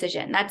new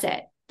decision. That's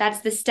it.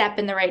 That's the step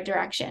in the right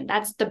direction.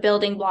 That's the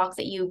building block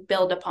that you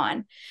build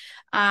upon.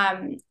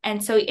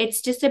 And so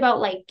it's just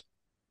about like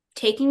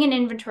taking an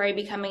inventory,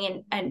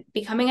 becoming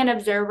an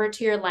observer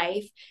to your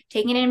life,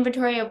 taking an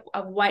inventory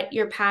of what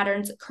your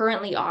patterns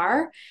currently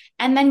are,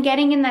 and then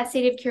getting in that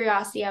state of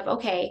curiosity of,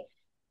 okay,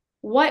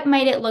 what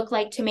might it look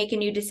like to make a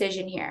new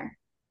decision here?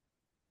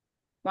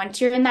 Once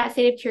you're in that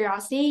state of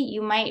curiosity,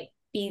 you might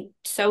be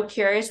so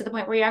curious to the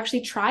point where you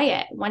actually try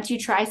it. Once you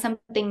try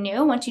something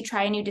new, once you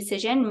try a new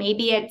decision,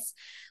 maybe it's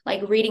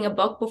like reading a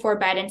book before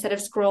bed instead of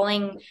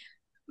scrolling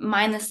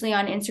mindlessly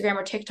on Instagram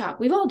or TikTok.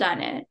 We've all done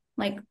it.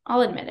 Like,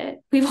 I'll admit it.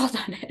 We've all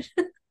done it.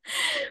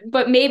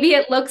 But maybe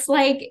it looks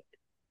like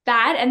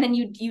that, and then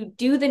you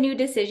do the new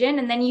decision,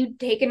 and then you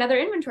take another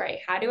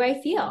inventory. How do I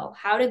feel?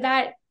 How did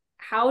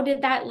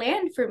that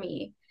land for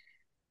me?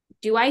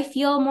 Do I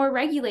feel more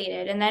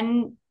regulated? And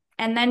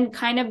then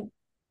kind of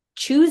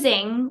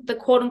choosing the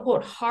quote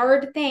unquote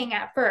hard thing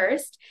at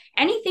first.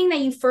 Anything that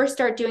you first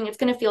start doing, it's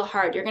going to feel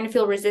hard. You're going to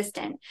feel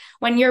resistant.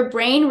 When your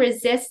brain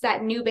resists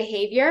that new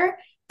behavior,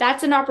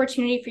 that's an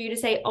opportunity for you to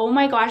say, oh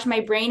my gosh,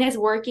 my brain is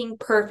working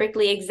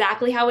perfectly,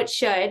 exactly how it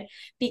should.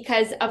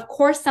 Because, of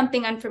course,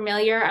 something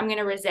unfamiliar, I'm going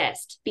to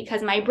resist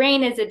because my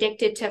brain is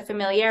addicted to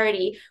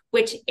familiarity,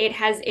 which it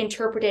has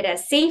interpreted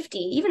as safety,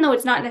 even though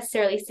it's not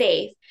necessarily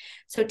safe.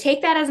 So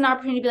take that as an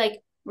opportunity to be like,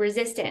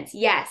 resistance.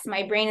 Yes,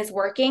 my brain is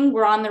working.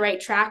 We're on the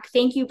right track.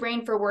 Thank you,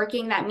 brain, for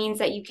working. That means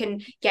that you can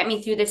get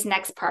me through this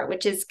next part,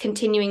 which is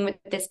continuing with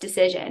this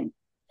decision.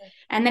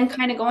 And then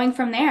kind of going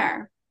from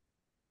there.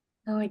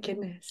 Oh my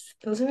goodness.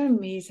 Those are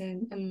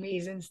amazing,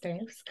 amazing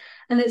steps.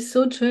 And it's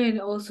so true.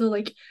 And also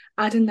like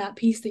adding that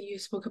piece that you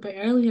spoke about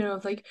earlier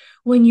of like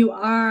when you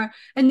are,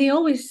 and they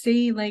always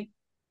say like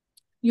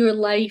your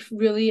life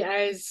really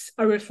is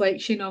a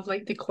reflection of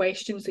like the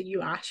questions that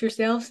you ask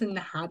yourselves and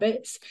the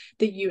habits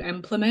that you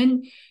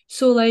implement.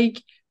 So like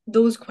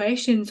those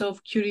questions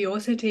of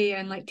curiosity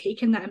and like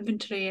taking that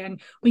inventory, and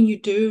when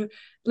you do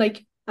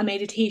like a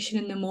meditation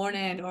in the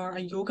morning or a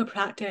yoga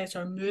practice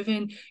or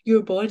moving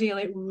your body,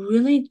 like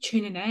really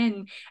tuning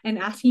in and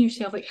asking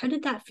yourself like how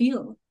did that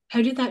feel?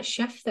 How did that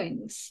shift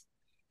things?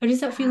 How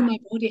does that feel in my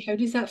body? How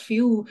does that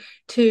feel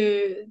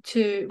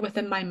to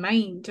within my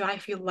mind? Do I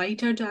feel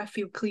lighter? Do I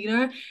feel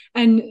clearer?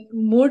 And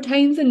more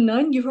times than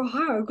none, your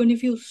heart are going to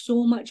feel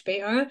so much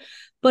better.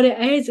 But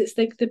it's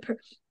like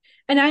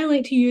and I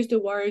like to use the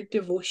word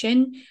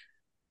devotion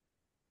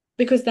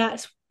because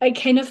that's it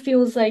kind of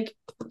feels like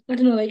I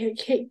don't know, like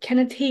it kind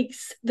of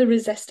takes the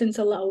resistance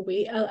a little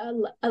way,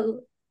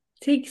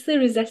 takes the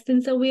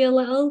resistance away a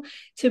little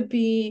to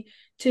be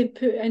to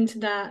put into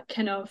that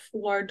kind of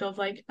word of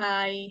like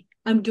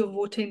I'm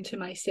devoting to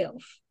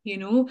myself,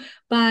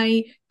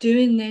 by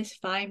doing this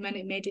 5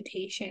 minute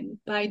meditation,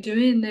 by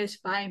doing this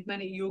 5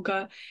 minute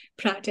yoga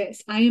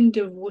practice, I am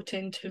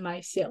devoting to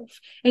myself.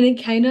 And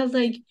it kind of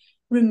like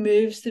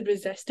removes the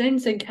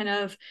resistance and kind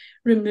of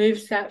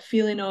removes that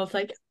feeling of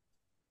like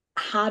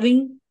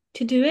having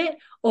to do it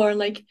or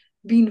like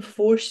being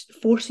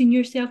forcing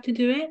yourself to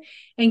do it,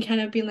 and kind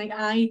of being like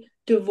I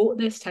devote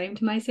this time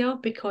to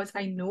myself because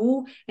I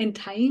know in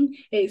time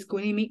it's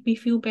going to make me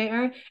feel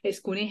better,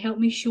 it's going to help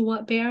me show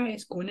up better,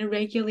 it's going to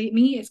regulate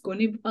me, it's going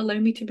to allow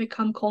me to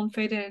become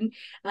confident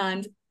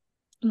and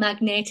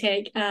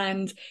magnetic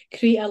and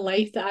create a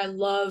life that I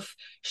love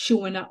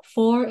showing up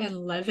for and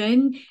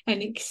living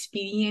and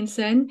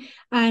experiencing.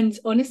 And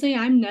honestly,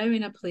 I'm now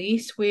in a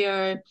place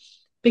where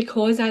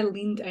because I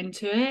leaned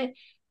into it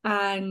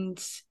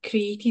and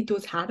created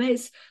those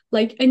habits,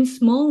 like in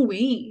small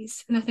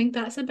ways. And I think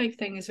that's a big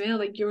thing as well,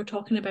 like you were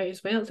talking about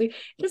as well. It's like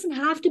it doesn't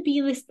have to be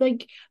this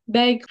like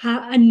big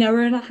an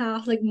hour and a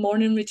half like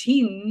morning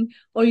routine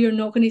or you're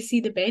not going to see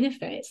the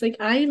benefits. Like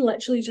I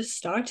literally just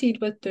started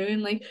with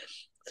doing like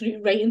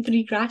writing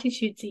 3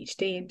 gratitudes each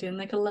day and doing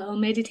like a little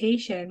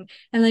meditation,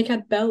 and like I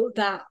built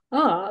that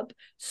up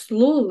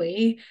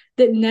slowly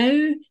that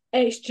now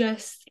it's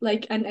just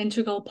like an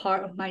integral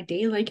part of my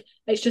day. Like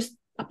it's just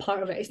a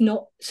part of it. It's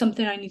not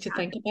something I need to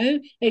think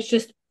about. It's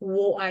just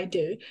what I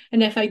do.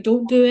 And if I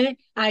don't do it,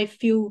 I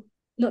feel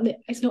not that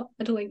it's not,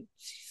 I don't like to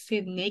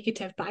say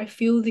negative, but I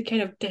feel the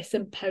kind of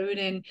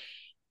disempowering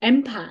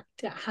impact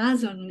it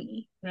has on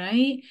me,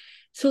 right?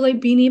 So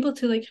like being able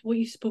to like what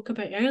you spoke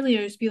about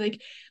earlier is be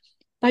like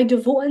by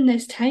devoting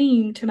this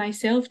time to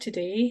myself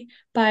today,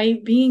 by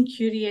being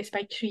curious,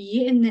 by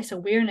creating this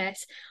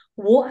awareness,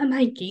 what am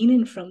I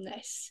gaining from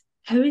this?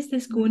 How is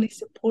this going to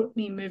support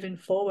me moving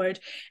forward?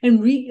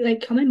 And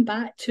like coming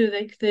back to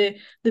like the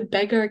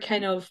bigger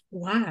kind of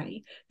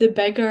why, the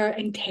bigger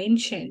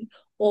intention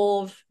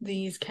of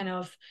these kind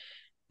of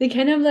the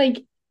kind of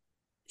like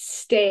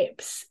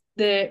steps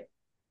that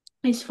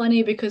It's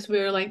funny because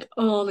we're like,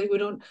 oh, like we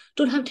don't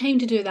have time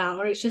to do that,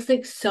 or it's just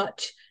like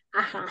such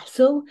a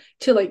hassle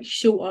to like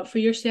show up for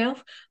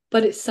yourself.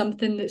 But it's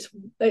something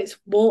it's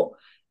what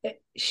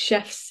it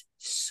shifts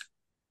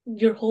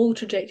your whole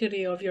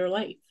trajectory of your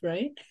life,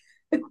 right?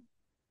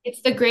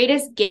 It's the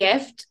greatest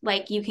gift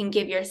like you can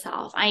give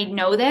yourself. I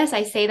know this.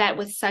 I say that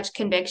with such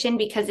conviction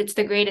because it's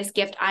the greatest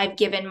gift I've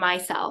given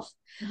myself.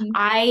 Mhm.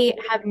 I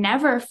have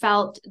never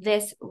felt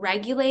this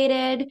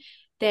regulated,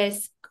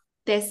 this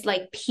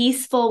like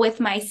peaceful with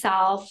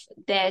myself,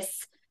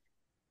 this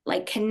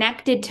like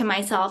connected to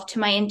myself, to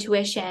my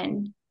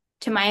intuition,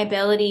 to my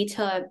ability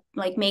to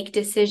like make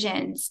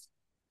decisions,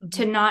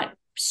 to Mhm. not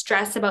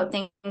stress about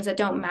things that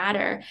don't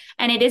matter.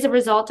 And it is a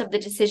result of the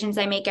decisions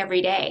I make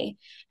every day.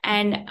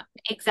 And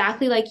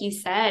exactly like you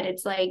said,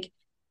 it's like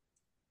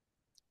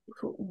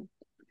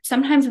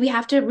sometimes we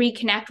have to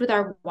reconnect with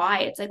our why.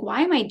 It's like,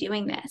 why am I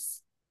doing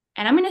this?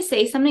 And I'm going to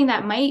say something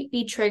that might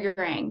be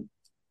triggering,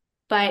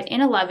 but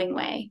in a loving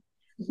way.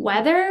 Mhm.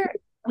 Whether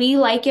we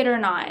like it or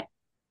not,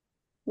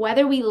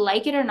 whether we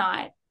like it or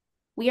not,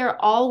 we are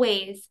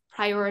always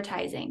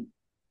prioritizing.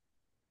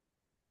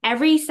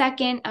 Every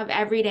second of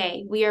every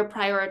day, we are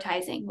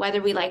prioritizing,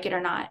 whether we like it or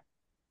not.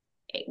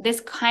 This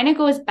kind of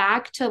goes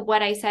back to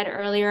what I said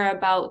earlier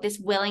about this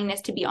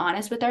willingness to be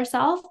honest with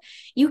ourselves.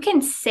 You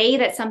can say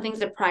that something's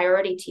a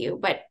priority to you,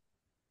 but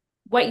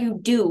what you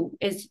do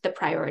is the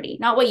priority,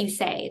 not what you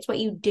say, it's what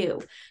you do.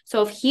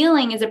 So if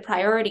healing is a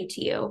priority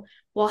to you,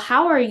 well,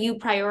 how are you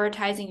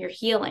prioritizing your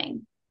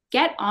healing?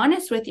 Get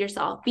honest with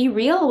yourself, be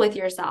real with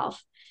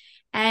yourself,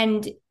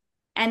 and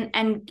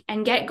and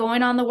get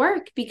going on the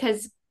work,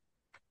 because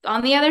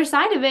on the other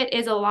side of it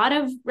is a lot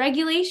of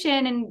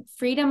regulation and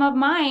freedom of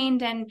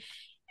mind,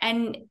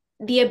 and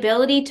the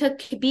ability to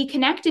be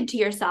connected to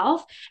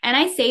yourself. And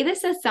I say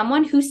this as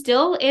someone who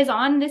still is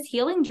on this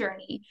healing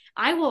journey.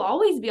 I will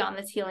always be on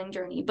this healing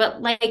journey,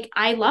 but like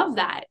I love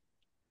that.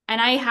 And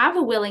I have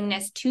a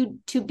willingness to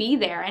be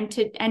there and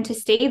to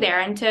stay there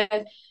and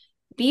to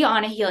be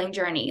on a healing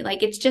journey.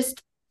 Like it's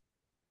just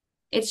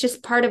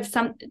part of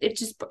some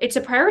it's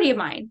a priority of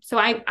mine. So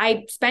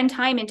I spend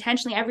time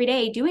intentionally every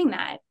day doing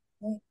that.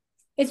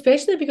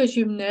 Especially because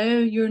you're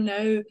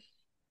now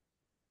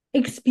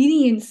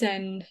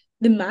experiencing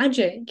the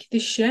magic, the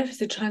shifts,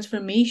 the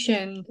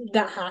transformation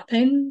that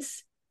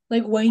happens,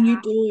 like when you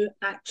do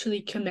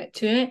actually commit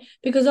to it.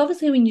 Because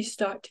obviously, when you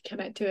start to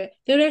commit to it,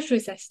 there is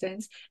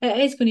resistance. It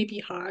is going to be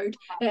hard.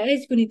 It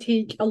is going to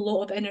take a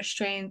lot of inner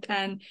strength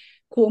and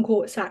quote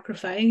unquote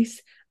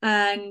sacrifice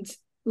and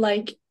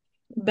like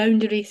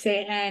boundary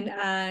setting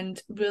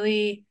and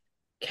really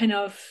kind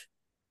of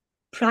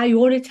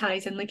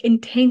prioritizing, like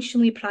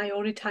intentionally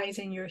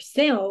prioritizing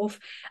yourself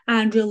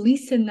and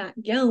releasing that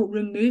guilt,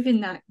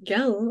 removing that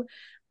guilt,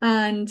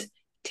 and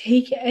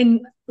take it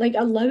in, like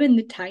allowing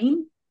the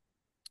time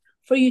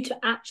for you to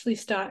actually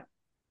start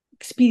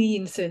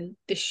experiencing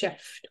the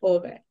shift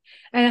of it.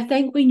 And I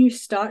think when you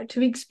start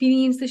to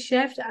experience the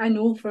shift, I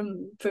know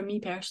from for me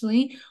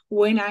personally,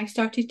 when I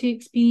started to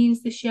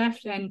experience the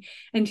shift and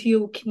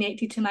feel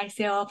connected to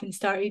myself and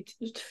started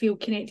to feel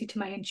connected to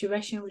my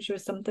intuition, which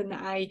was something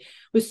that I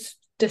was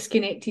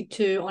disconnected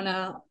to on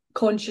a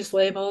conscious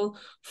level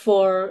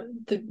for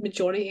the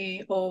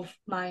majority of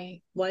my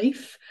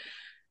life.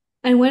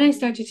 And when I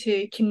started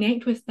to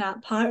connect with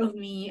that part of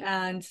me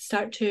and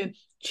start to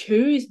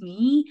choose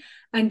me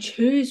and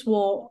choose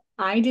what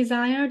I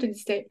desired and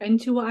step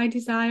into what I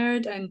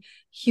desired and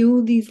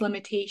heal these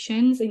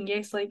limitations. And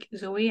yes, like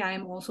Zoe, I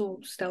am also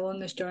still on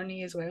this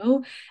journey as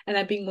well. And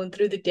I've been going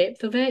through the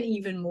depth of it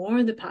even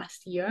more the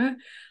past year.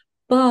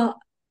 But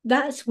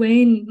that's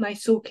when my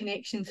soul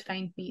connections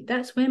find me.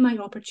 That's when my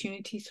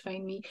opportunities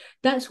find me.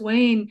 That's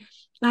when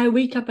I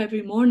wake up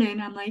every morning.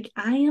 I'm like,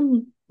 I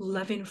am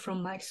living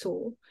from my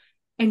soul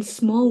in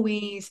small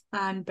ways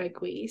and big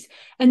ways.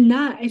 And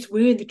that is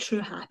where the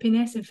true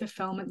happiness and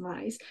fulfillment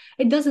lies.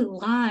 It doesn't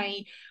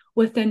lie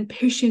within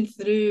pushing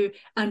through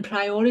and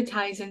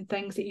prioritizing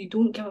things that you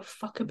don't give a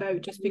fuck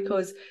about just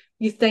because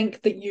you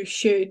think that you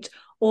should,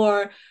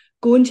 or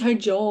go into a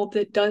job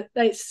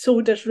that's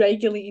so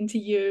dysregulating to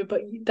you,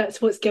 but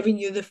that's what's giving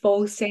you the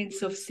false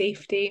sense of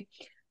safety.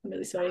 I'm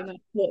really sorry, my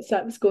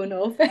WhatsApp's going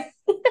off.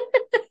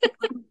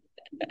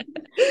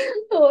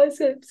 Oh,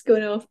 it's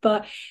going off.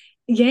 But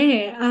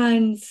yeah,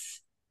 and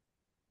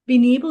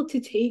being able to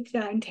take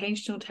that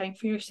intentional time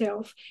for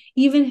yourself,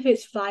 even if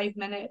it's 5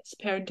 minutes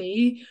per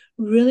day,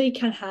 really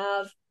can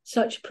have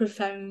such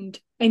profound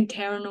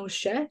internal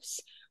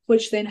shifts,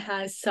 which then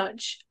has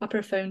such a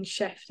profound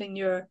shift in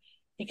your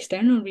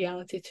external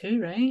reality too,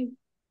 right?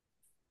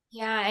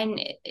 Yeah, and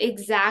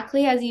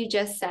exactly as you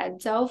just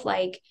said, Soph,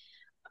 like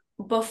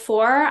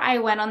before I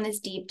went on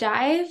this deep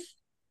dive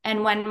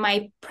and when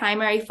my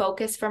primary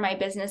focus for my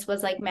business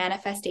was like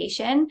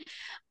manifestation,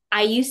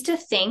 I used to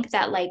think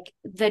that like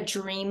the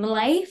dream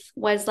life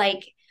was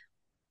like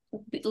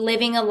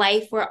living a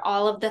life where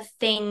all of the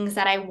things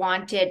that I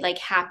wanted like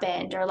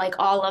happened, or like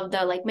all of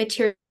the like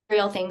material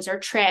things or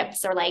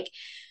trips or like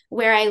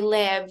where I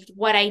lived,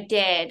 what I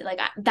did, like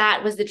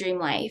that was the dream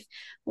life.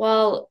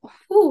 Well,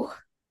 whew,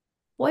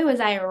 boy,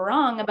 was I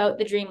wrong about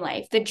the dream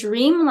life. The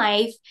dream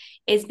life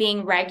is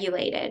being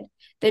regulated.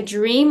 The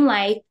dream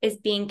life is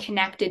being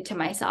connected to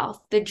myself.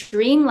 The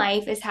dream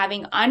life is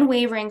having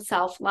unwavering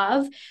self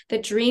love. The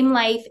dream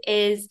life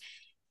is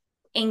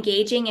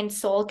engaging in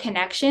soul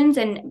connections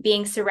and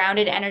being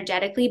surrounded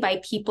energetically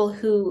by people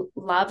who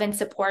love and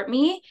support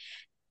me.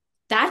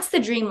 That's the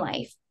dream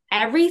life.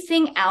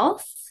 Everything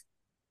else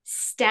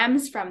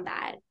stems from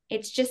that.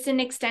 It's just an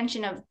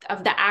extension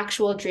of the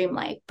actual dream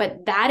life,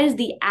 but that is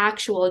the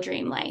actual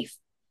dream life.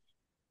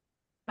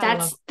 I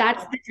love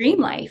That's the dream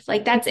life.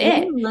 Like the that's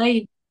it. dream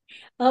life.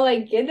 Oh my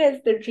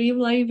goodness, the dream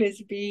life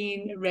is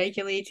being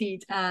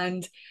regulated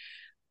and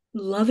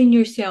loving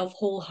yourself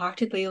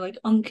wholeheartedly, like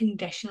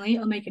unconditionally.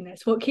 Oh my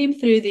goodness. What came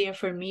through there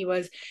for me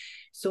was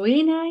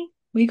Zoe and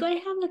we gotta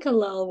have like a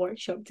little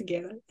workshop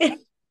together.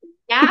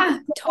 Yeah,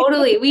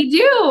 totally. We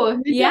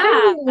do. We Yeah.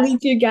 gotta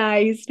lead you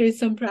guys through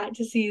some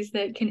practices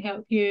that can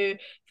help you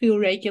feel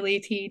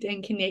regulated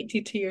and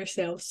connected to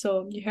yourself.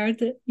 So you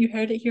heard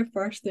it here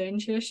first, the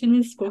intuition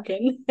was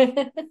spoken.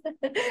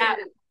 Yeah.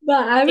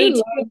 But I would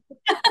Stay love,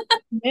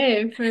 tuned.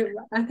 yeah,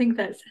 I think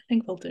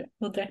we'll do it.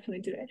 We'll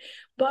definitely do it.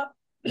 But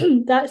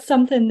that's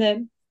something that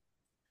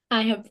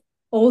I have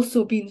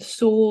also been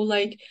so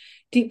like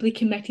deeply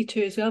committed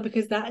to as well,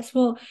 because that's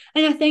what,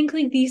 and I think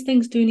like these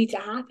things do need to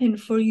happen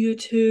for you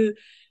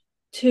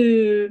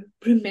to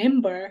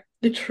remember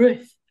the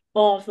truth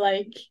of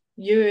like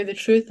you, the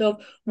truth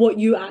of what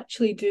you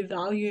actually do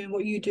value and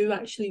what you do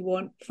actually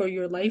want for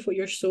your life, what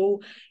your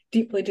soul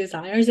deeply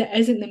desires. It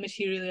isn't the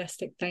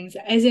materialistic things,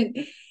 it isn't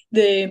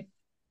the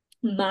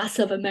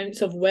massive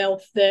amounts of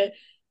wealth that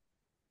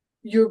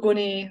you're going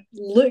to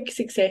look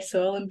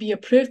successful and be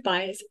approved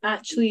by. It's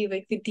actually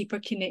like the deeper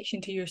connection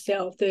to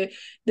yourself, the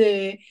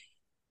the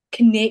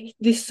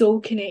soul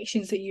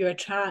connections that you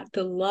attract,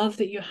 the love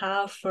that you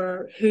have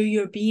for who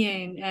you're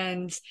being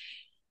and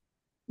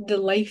the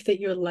life that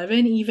you're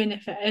living, even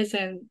if it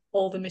isn't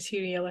all the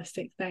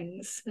materialistic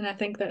things. And I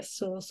think that's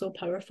so, so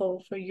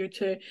powerful for you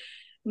to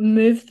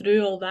move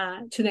through all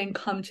that to then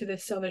come to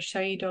this other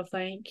side of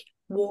like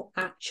what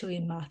actually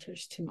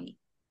matters to me,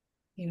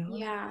 you know?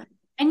 Yeah.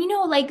 And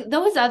like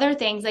those other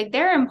things, like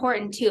they're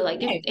important too.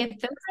 Like if Yeah. if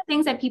those are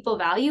things that people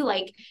value,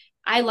 like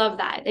I love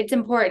that. It's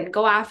important.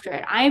 Go after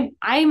it.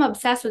 I'm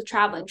obsessed with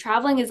traveling.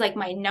 Traveling is like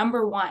my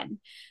number one.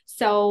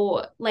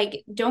 So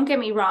like don't get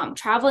me wrong,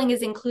 traveling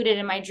is included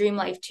in my dream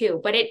life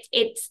too, but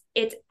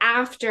it's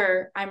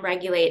after I'm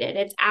regulated.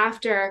 It's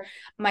after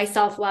my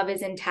self-love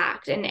is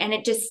intact and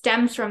it just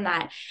stems from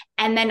that.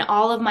 And then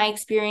all of my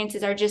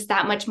experiences are just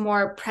that much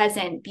more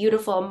present,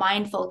 beautiful,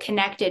 mindful,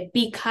 connected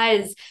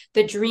because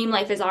the dream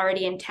life is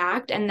already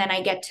intact. And then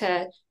I get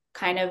to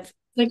kind of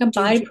Like a do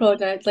dream.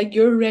 byproduct, like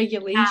your Yeah.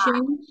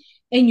 regulation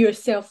and your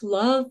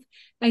self-love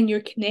and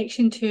your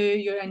connection to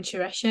your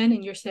intuition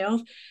and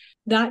yourself,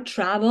 that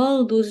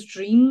travel, those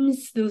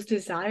dreams, those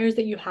desires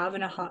that you have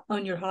in a heart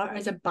on your heart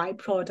as a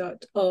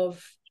byproduct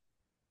of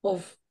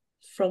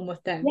from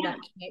within, that Yeah.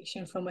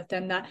 connection from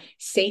within, that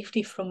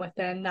safety from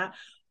within, that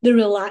the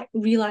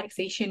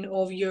relaxation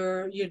of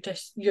your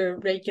just your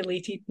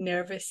regulated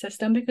nervous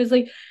system. Because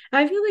like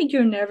I feel like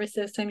your nervous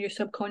system, your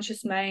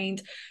subconscious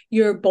mind,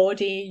 your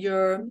body,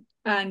 your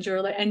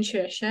like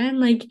intuition,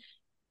 like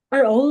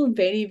are all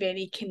very,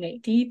 very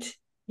connected,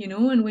 you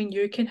know, and when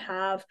you can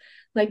have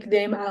like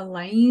them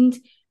aligned,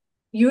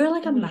 you're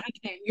like a Mhm.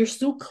 magnet. You're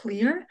so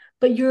clear,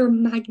 but you're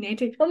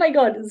magnetic. Oh my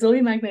God,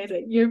 Zoe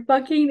magnetic. You're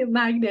fucking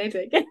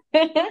magnetic.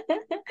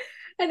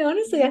 And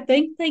honestly, I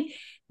think like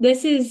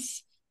this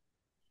is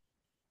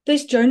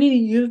this journey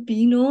that you've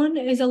been on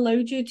has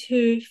allowed you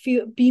to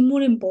feel be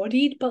more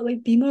embodied, but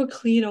like be more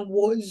clear on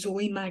what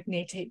Zoe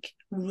magnetic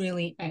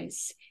really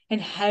is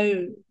and how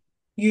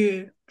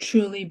you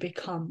truly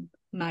become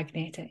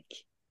magnetic,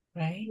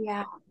 right?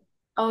 Yeah.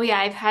 Oh yeah,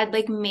 I've had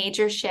like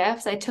major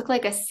shifts. I took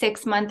like a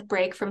 6 month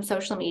break from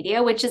social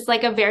media, which is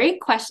like a very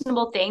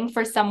questionable thing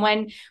for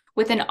someone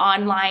with an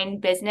online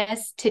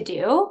business to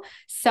do.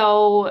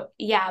 So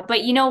yeah,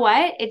 but you know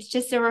what? It's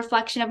just a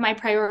reflection of my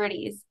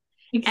priorities.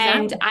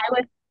 And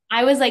Exactly.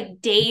 I was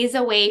like days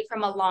away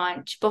from a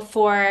launch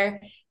before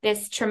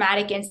this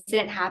traumatic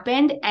incident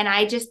happened. And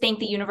I just thank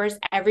the universe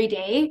every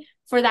day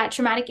for that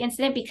traumatic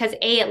incident because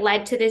A, it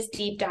led to this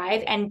deep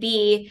dive, and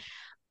B,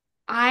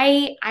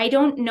 I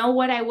don't know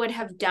what I would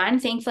have done.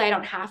 Thankfully, I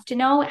don't have to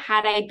know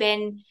had I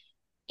been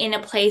in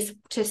a place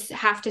to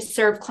have to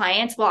serve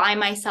clients while I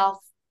myself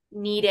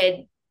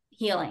needed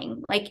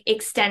healing, like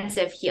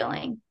extensive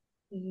healing.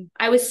 Mhm.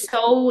 I was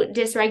so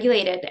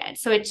dysregulated.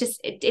 So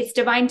it's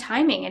divine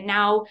timing. And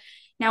now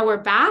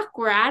we're back.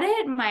 We're at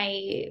it.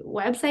 My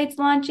website's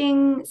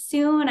launching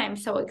soon. I'm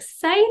so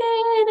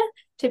excited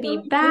to Oh be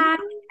my back.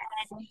 goodness.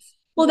 And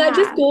Well, that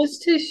just yeah. goes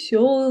to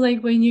show,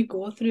 like, when you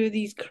go through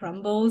these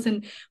crumbles,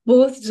 and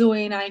both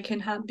Zoe and I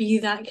can be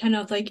that kind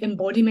of like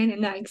embodiment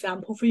and that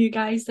example for you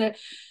guys that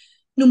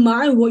no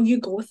matter what you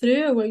go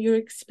through or what you're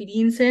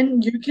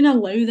experiencing, you can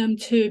allow them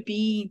to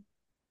be,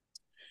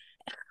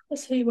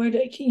 let's say, word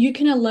it, you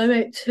can allow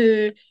it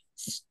to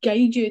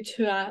guide you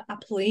to a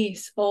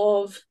place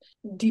of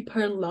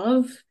deeper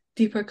love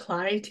deeper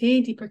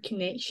clarity, deeper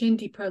connection,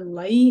 deeper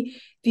light,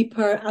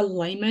 deeper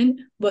alignment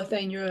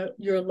within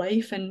your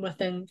life and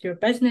within your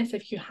business.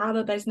 If you have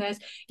a business,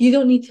 you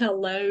don't need to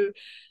allow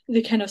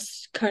the kind of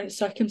current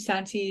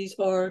circumstances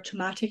or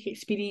traumatic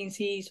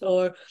experiences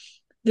or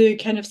the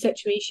kind of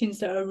situations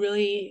that are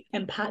really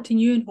impacting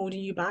you and holding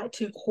you back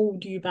to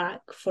hold you back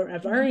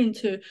forever and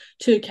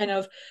to kind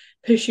of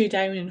push you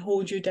down and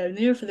hold you down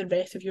there for the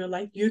rest of your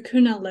life. You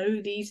can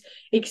allow these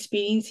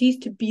experiences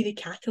to be the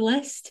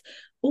catalyst.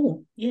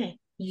 Oh, yeah.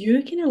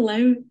 You can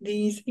allow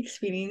these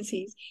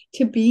experiences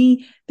to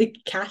be the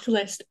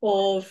catalyst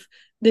of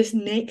this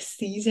next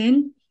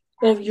season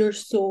of your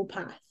soul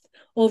path,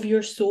 of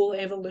your soul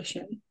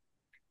evolution.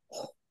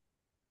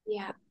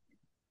 Yeah,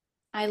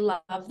 I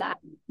love that.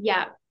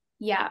 Yeah,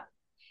 yeah,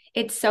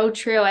 it's so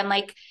true. And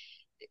like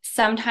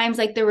sometimes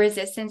like the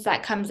resistance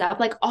that comes up,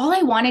 like all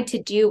I wanted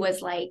to do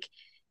was like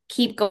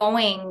keep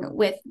going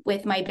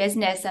with my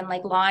business and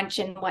like launch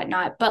and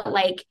whatnot. But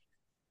like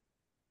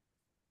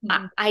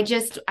Mm-hmm.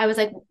 I was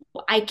like,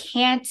 I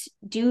can't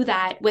do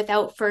that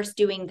without first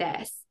doing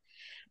this.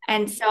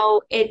 And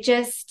so it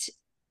just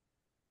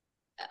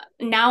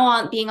now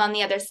on being on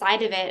the other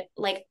side of it,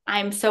 like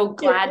I'm so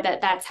glad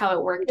that that's how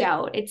it worked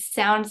out. It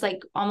sounds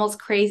like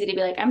almost crazy to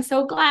be like, I'm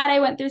so glad I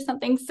went through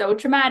something so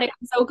traumatic.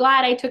 I'm so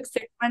glad I took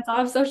 6 months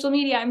off social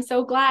media. I'm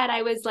so glad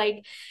I was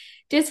like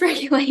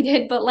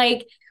dysregulated, but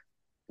like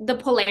the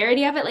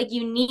polarity of it, like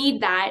you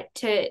need that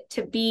to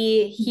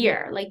be Mm-hmm.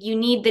 here. Like you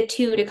need the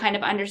two to kind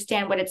of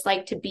understand what it's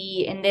like to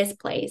be in this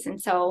place.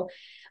 And so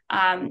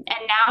and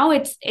now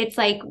it's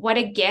like what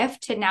a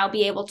gift to now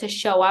be able to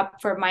show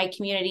up for my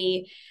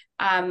community,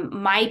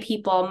 my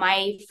people,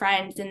 my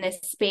friends in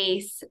this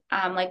space,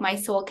 like my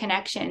soul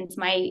connections,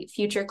 my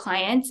future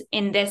clients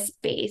in this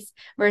space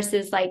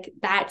versus like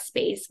that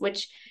space,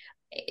 which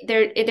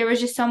there was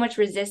just so much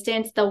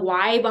resistance. The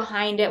why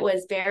behind it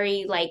was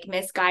very like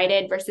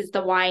misguided versus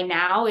the why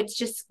now. It's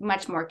just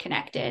much more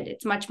connected.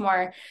 It's much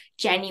more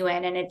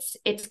genuine, and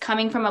it's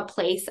coming from a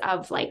place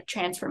of like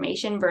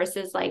transformation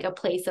versus like a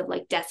place of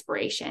like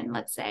desperation,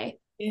 let's say.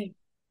 Yeah,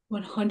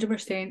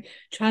 100%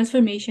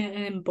 transformation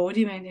and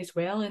embodiment as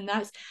well. And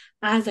that's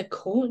as a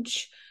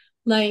coach,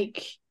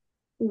 like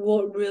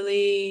what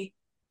really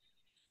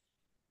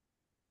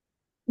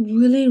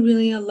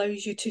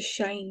allows you to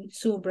shine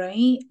so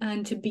bright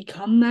and to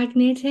become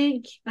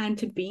magnetic and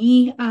to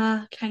be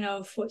a kind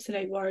of, what's the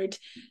right word?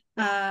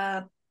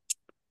 Uh,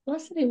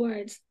 what's the right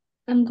word?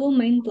 I'm going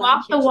mind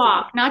Walk blank the here today.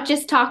 walk, not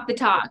just talk the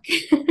talk.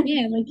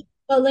 Yeah, like,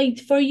 but like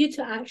for you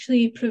to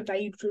actually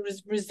provide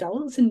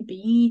results and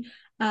be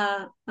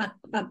a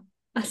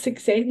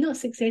success, not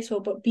successful,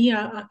 but be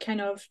a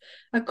kind of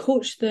a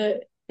coach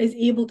that is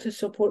able to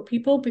support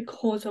people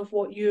because of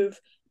what you've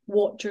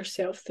walked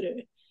yourself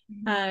through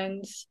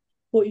and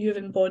what you've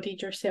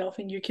embodied yourself,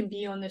 and you can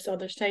be on this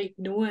other side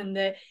knowing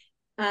that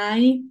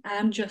I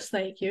am just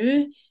like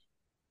you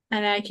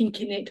and I can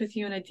connect with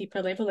you on a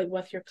deeper level, like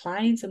with your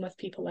clients and with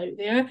people out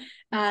there.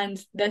 And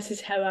this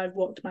is how I've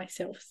walked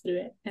myself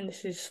through it. And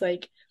this is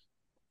like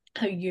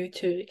how you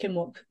too can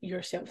walk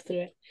yourself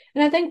through it.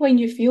 And I think when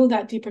you feel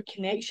that deeper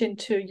connection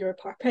to your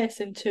purpose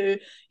and to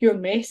your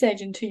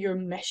message and to your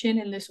mission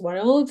in this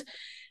world,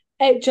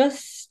 it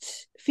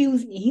just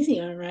feels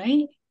easier,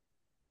 right?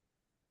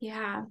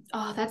 Yeah.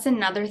 Oh, that's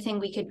another thing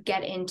we could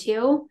get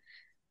into.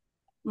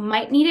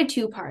 Might need a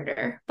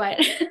two-parter, but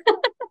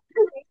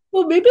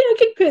Well, maybe I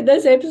could put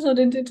this episode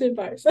into two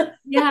parts.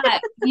 yeah,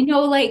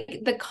 like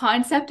the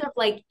concept of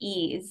like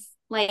ease.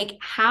 Like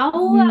how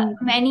Mm.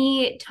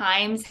 many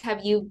times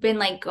have you been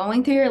like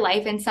going through your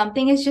life and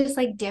something is just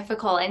like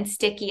difficult and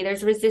sticky?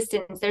 There's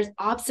resistance, there's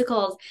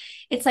obstacles.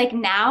 It's like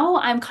now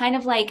I'm kind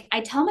of like I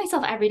tell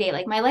myself every day,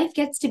 like my life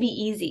gets to be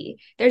easy.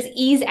 There's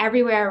ease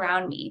everywhere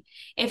around me.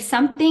 If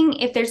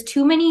there's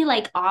too many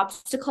like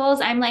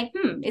obstacles, I'm like,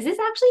 is this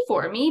actually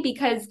for me?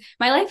 Because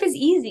my life is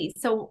easy.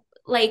 So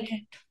like Yeah,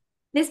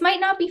 this might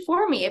not be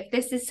for me if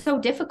this is so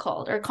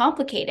difficult or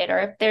complicated or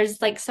if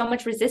there's like so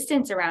much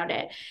resistance around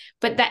it.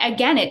 But that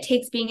again, it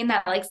takes being in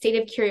that like state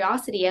of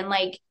curiosity and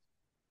like,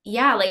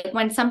 yeah, like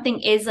when something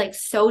is like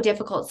so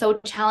difficult, so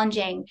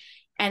challenging,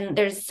 and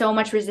there's so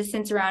much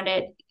resistance around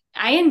it,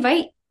 I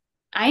invite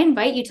I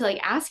invite you to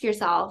like ask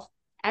yourself,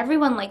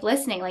 everyone like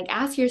listening, like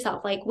ask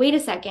yourself, like, wait a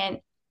second,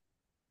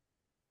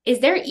 is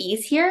there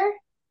ease here?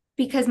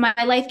 Because my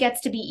life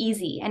gets to be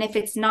easy. And if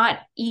it's not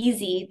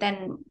easy,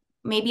 then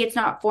maybe it's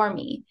not for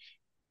me.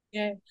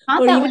 yeah.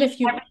 Not Or that even like if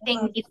you everything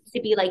have needs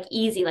to be like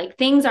easy. Like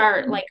things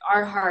are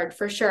hard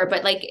for sure,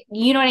 but like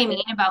you know what I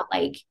mean about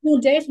like no,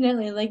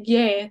 definitely. Like,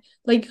 yeah,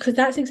 like, because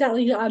that's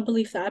exactly I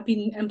believe that I've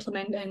been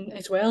implementing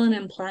as well and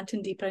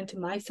implanting deeper into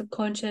my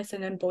subconscious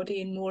and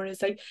embodying more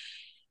is like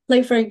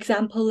for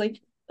example, like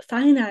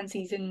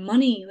finances and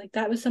money. Like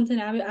that was something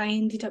I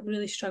ended up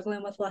really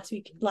struggling with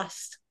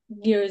last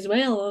year as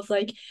well. Of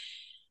like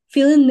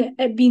feeling that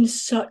it being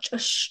such a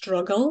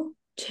struggle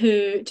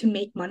to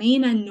make money,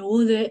 and I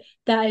know that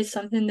that is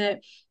something that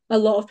a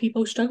lot of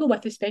people struggle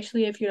with,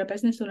 especially if you're a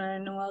business owner. I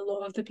know a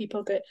lot of the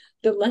people that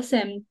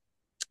listen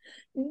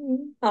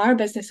are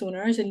business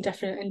owners in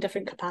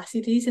different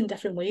capacities in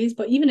different ways,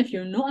 but even if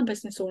you're not a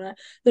business owner,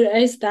 there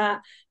is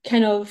that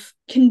kind of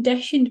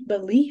conditioned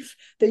belief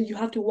that you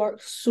have to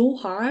work so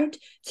hard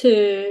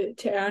to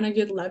earn a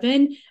good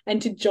living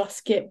and to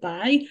just get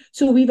by.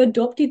 So we've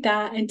adopted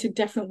that into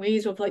different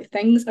ways of like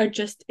things are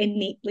just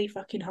innately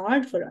fucking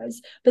hard for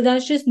us, but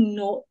that's just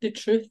not the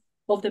truth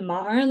of the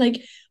matter.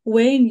 Like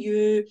when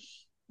you,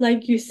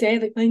 like you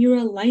said, like when you're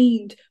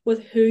aligned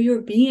with who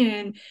you're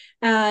being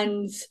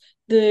and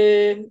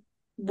the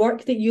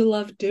work that you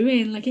love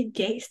doing, like it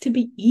gets to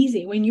be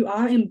easy when you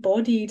are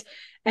embodied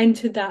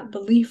into that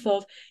belief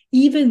of,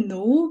 even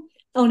though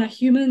on a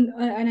human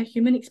in a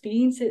human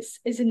experience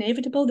it's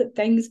inevitable that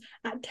things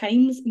at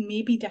times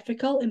may be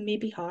difficult and may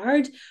be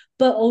hard,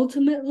 but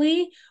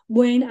ultimately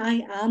when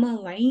I am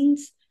aligned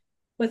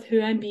with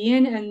who I'm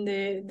being and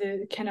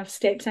the kind of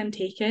steps I'm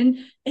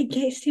taking, it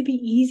gets to be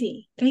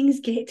easy. Things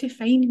get to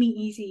find me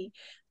easy.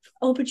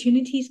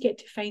 Opportunities get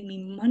to find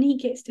me, money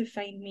gets to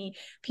find me,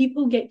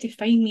 people get to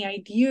find me,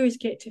 ideas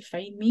get to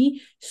find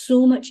me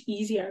so much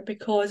easier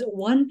because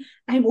one,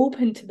 I'm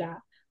open to that.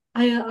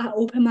 I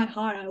open my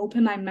heart, I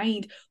open my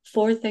mind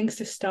for things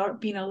to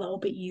start being a little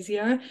bit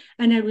easier,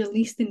 and I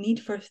release the need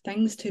for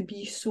things to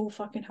be so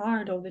fucking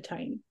hard all the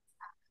time.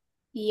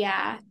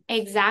 Yeah,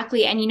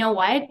 exactly. And you know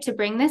what? To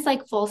bring this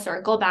like full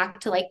circle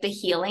back to like the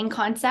healing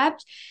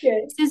concept, Yeah.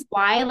 this is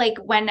why like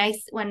when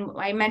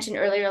I mentioned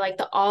earlier like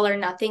the all or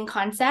nothing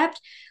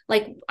concept,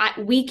 like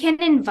we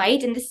can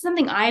invite, and this is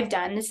something I've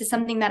done, this is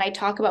something that I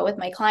talk about with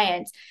my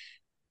clients,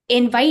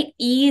 invite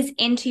ease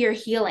into your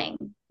healing.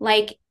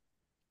 Like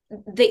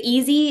the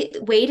easy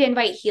way to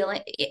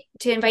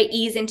invite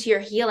ease into your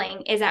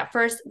healing is at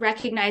first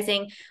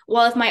recognizing,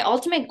 well, if my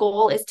ultimate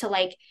goal is to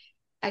like,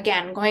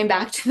 again, going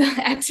back to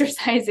the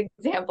exercise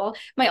example,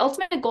 my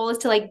ultimate goal is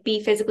to like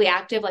be physically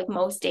active like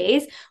most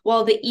days.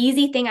 Well, the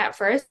easy thing at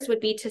first would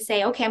be to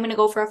say, okay, I'm going to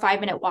go for a 5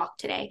 minute walk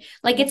today.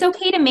 Like it's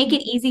okay to make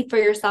it easy for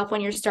yourself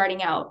when you're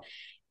starting out.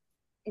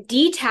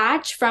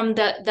 Detach from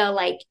the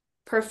like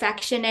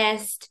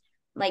perfectionist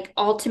like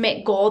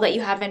ultimate goal that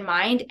you have in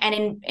mind,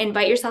 and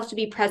invite yourself to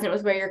be present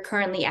with where you're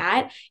currently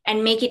at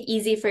and make it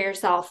easy for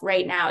yourself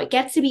right now. It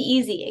gets to be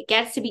easy. It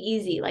gets to be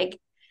easy. Like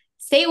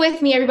stay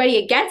with me, everybody.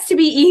 It gets to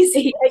be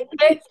easy. It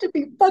gets to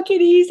be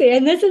fucking easy.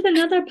 And this is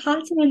another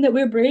pattern that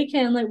we're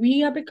breaking. Like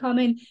we are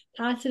becoming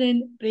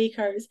pattern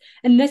breakers.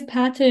 And this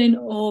pattern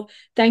of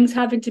things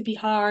having to be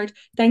hard,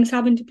 things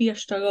having to be a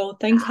struggle,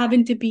 things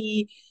having to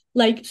be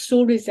like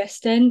so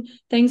resistant,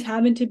 things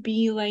having to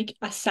be like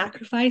a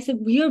sacrifice. That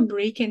we are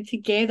breaking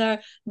together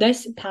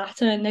this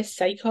pattern, this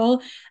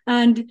cycle.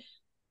 And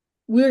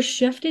we're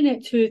shifting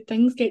it to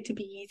things get to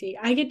be easy.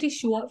 I get to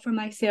show up for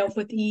myself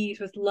with ease,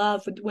 with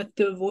love, with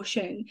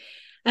devotion.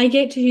 I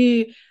get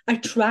to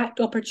attract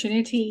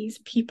opportunities,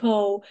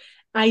 people,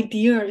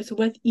 ideas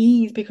with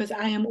ease because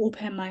I am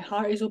open, my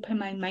heart is open,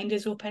 my mind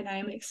is open, I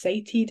am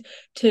excited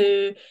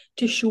to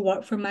show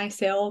up for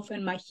myself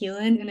and my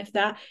healing. And if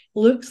that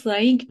looks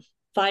like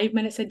 5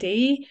 minutes a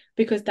day,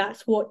 because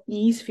that's what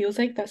ease feels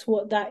like, that's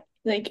what that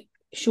like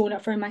showing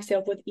up for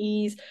myself with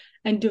ease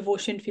and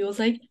devotion feels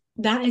like,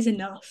 that is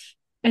enough.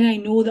 And I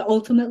know that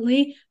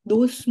ultimately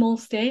those small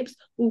steps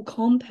will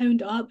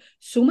compound up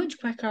so much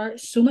quicker,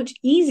 so much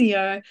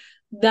easier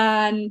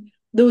than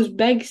those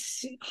big,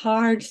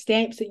 hard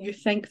steps that you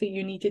think that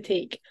you need to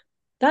take.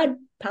 That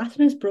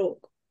pattern is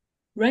broke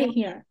Yeah. right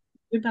here.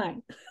 Goodbye.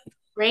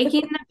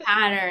 Breaking the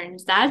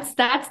patterns. That's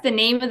the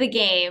name of the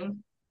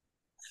game.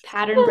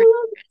 Pattern breakers. I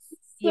love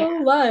it Yeah.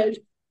 so much.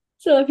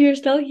 So if you're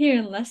still here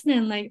and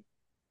listening, like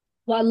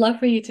what I'd love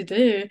for you to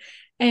do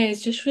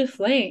is just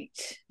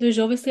reflect. There's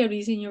obviously a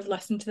reason you've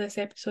listened to this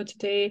episode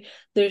today.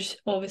 There's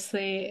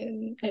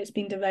obviously it's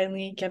been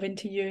divinely given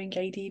to you and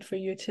guided for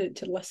you to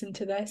listen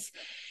to this.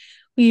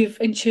 We've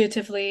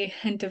intuitively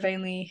and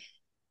divinely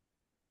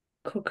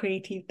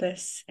co-created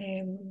this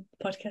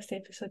podcast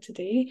episode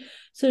today.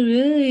 So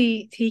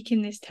really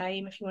taking this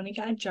time, if you want to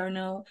get a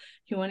journal,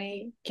 if you want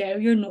to get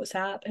out your notes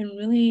app and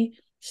really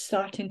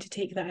starting to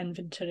take that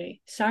inventory,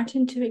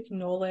 starting to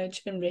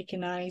acknowledge and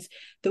recognize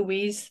the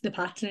ways, the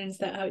patterns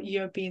that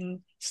you're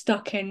being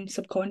stuck in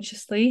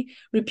subconsciously,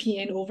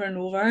 repeating over and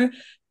over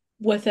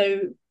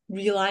without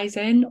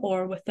realizing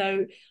or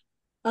without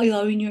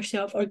allowing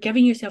yourself or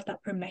giving yourself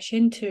that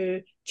permission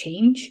to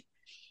change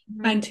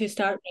and Mhm. to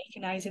start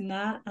recognizing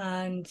that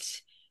and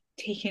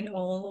taking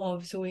all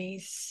of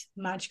Zoe's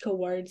magical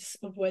words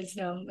of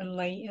wisdom and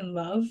light and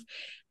love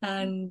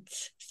and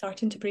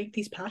starting to break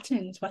these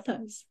patterns with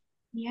us.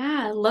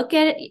 Yeah, look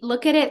at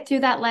it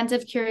through that lens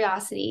of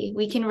curiosity.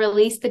 We can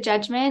release the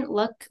judgment.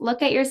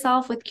 Look at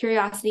yourself with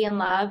curiosity and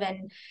love,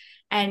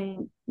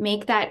 and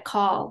make that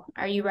call.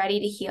 Are you ready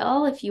to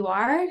heal? If you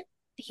are,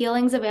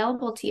 healing's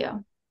available to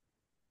you.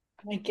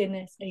 My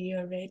goodness, are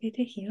you ready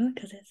to heal?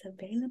 Because it's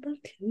available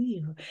to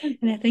you.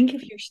 And I think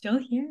if you're still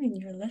here and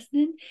you're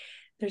listening,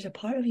 there's a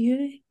part of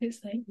you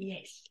that's like,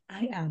 yes,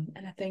 I am.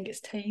 And I think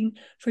it's time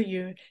for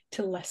you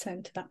to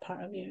listen to that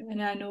part of you. And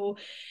I know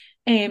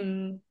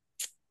um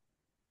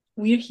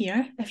we're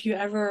here if you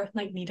ever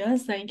like need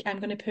us. Like I'm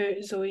gonna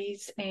put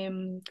Zoe's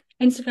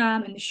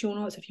Instagram in the show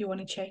notes if you want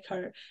to check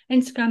her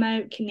Instagram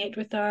out, connect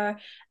with her,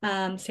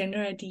 send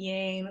her a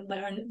DM,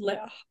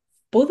 let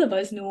both of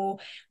us know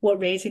what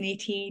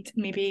resonated,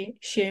 maybe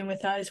sharing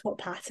with us what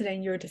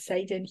pattern you're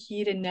deciding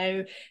here and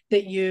now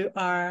that you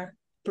are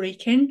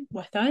breaking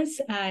with us.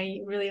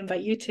 I really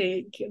invite you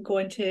to go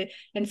into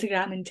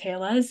Instagram and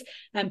tell us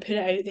and put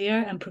it out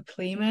there and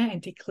proclaim it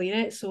and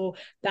declare it so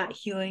that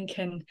healing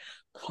can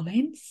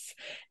commence.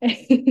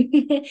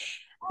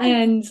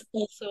 And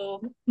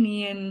also,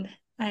 me and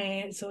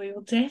Zoe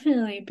will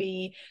definitely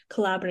be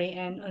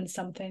collaborating on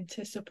something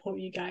to support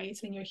you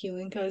guys in your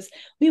healing because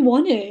we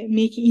want to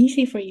make it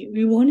easy for you.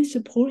 We want to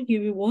support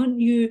you. We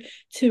want you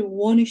to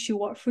want to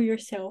show up for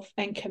yourself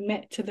and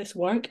commit to this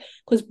work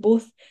because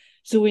both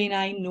Zoe and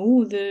I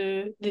know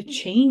the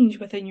change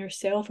within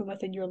yourself and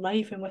within your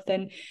life and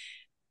within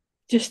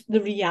just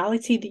the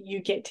reality that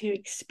you get to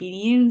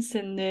experience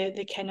and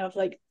the kind of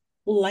like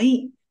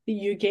light that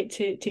you get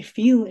to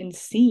feel and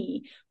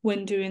see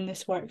when doing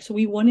this work. So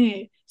we want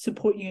to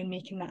support you in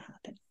making that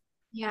happen.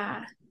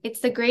 Yeah, it's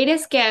the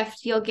greatest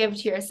gift you'll give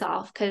to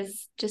yourself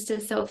because just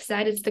as Soph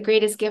said, it's the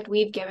greatest gift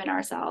we've given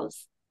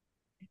ourselves.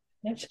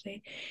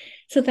 Actually.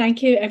 So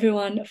thank you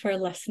everyone for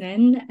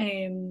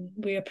listening.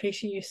 We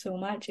appreciate you so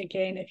much.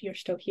 Again, if you're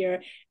still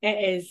here,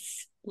 it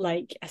is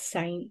like a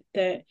sign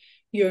that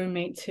you're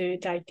meant to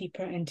dive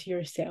deeper into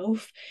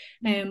yourself.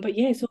 But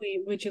yeah,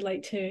 Zoe, would you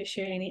like to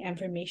share any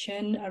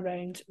information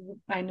around?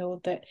 I know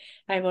that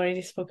I've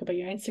already spoke about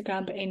your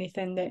Instagram, but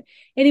anything that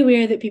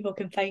anywhere that people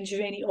can find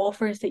you, any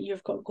offers that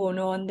you've got going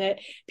on that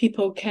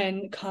people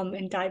can come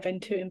and dive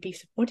into and be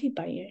supported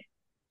by you.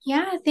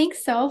 Yeah, I think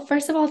so.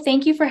 First of all,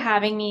 thank you for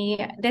having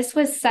me. This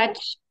was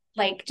such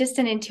like just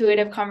an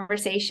intuitive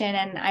conversation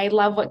and I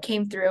love what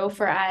came through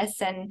for us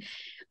and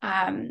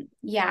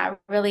yeah,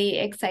 really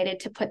excited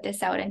to put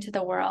this out into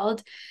the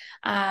world.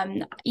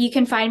 You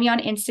can find me on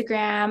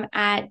Instagram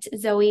at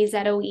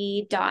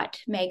zoe.magnetic.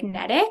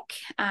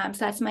 So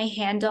that's my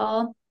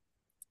handle.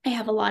 I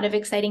have a lot of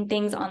exciting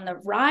things on the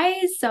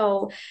rise.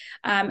 So,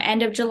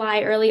 end of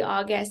July, early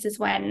August is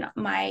when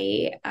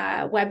my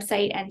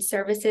website and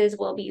services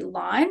will be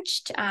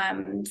launched.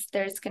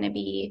 There's going to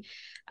be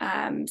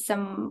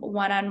some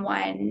one on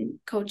one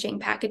coaching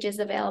packages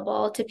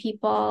available to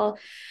people,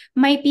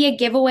 might be a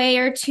giveaway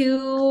or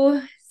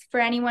two for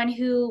anyone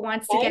who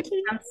wants to get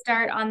a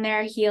start on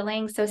their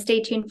healing. So,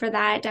 stay tuned for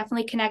that.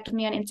 Definitely connect with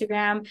me on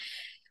Instagram,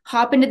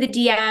 hop into the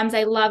DMs.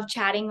 I love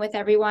chatting with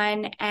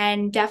everyone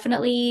and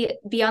definitely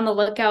be on the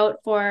lookout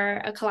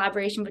for a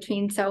collaboration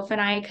between Soph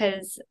and I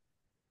because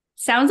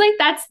sounds like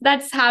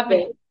that's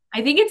happening.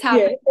 I think it's Yeah,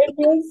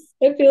 happening.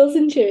 it feels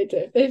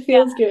intuitive. It Yeah.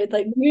 feels good.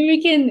 Like maybe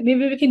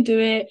we can do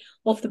it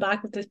off the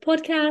back of this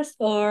podcast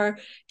or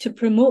to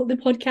promote the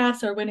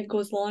podcast or when it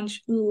goes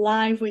launch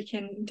live we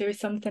can do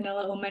something a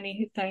little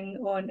mini thing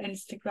on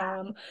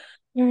Instagram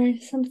or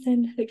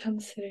something that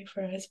comes through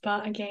for us.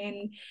 But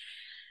again,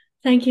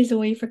 thank you,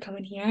 Zoe, for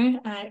coming here.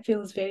 It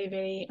feels very,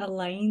 very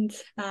aligned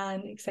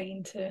and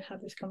exciting to have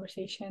this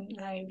conversation.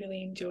 I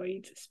really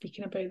enjoyed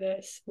speaking about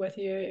this with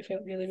you. It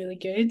felt really, really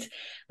good.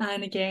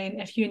 And again,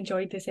 if you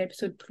enjoyed this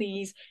episode,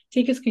 please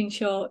take a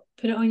screenshot,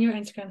 put it on your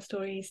Instagram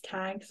stories,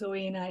 tag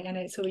Zoe and I in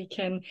it so we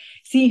can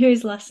see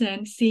who's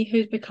listening, see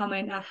who's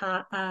becoming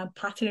a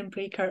pattern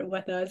breaker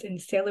with us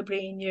and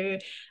celebrating you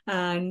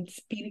and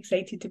being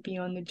excited to be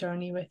on the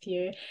journey with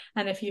you.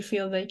 And if you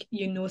feel like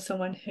you know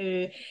someone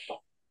who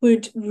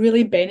would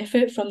really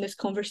benefit from this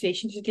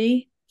conversation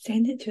today,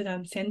 send it to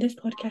them, send this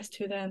podcast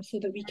to them so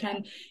that we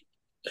can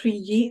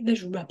create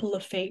this ripple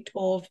effect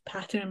of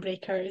pattern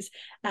breakers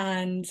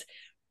and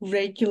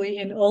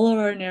regulating all of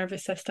our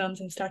nervous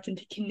systems and starting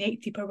to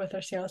connect deeper with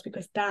ourselves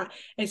because that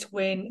is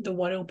when the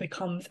world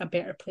becomes a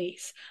better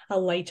place, a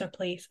lighter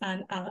place,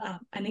 and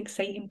an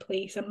exciting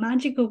place, a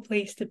magical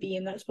place to be.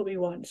 And that's what we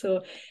want.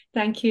 So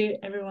thank you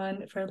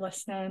everyone for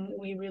listening.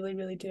 We really,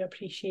 really do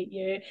appreciate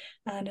you.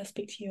 And I'll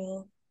speak to you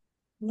all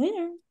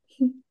later.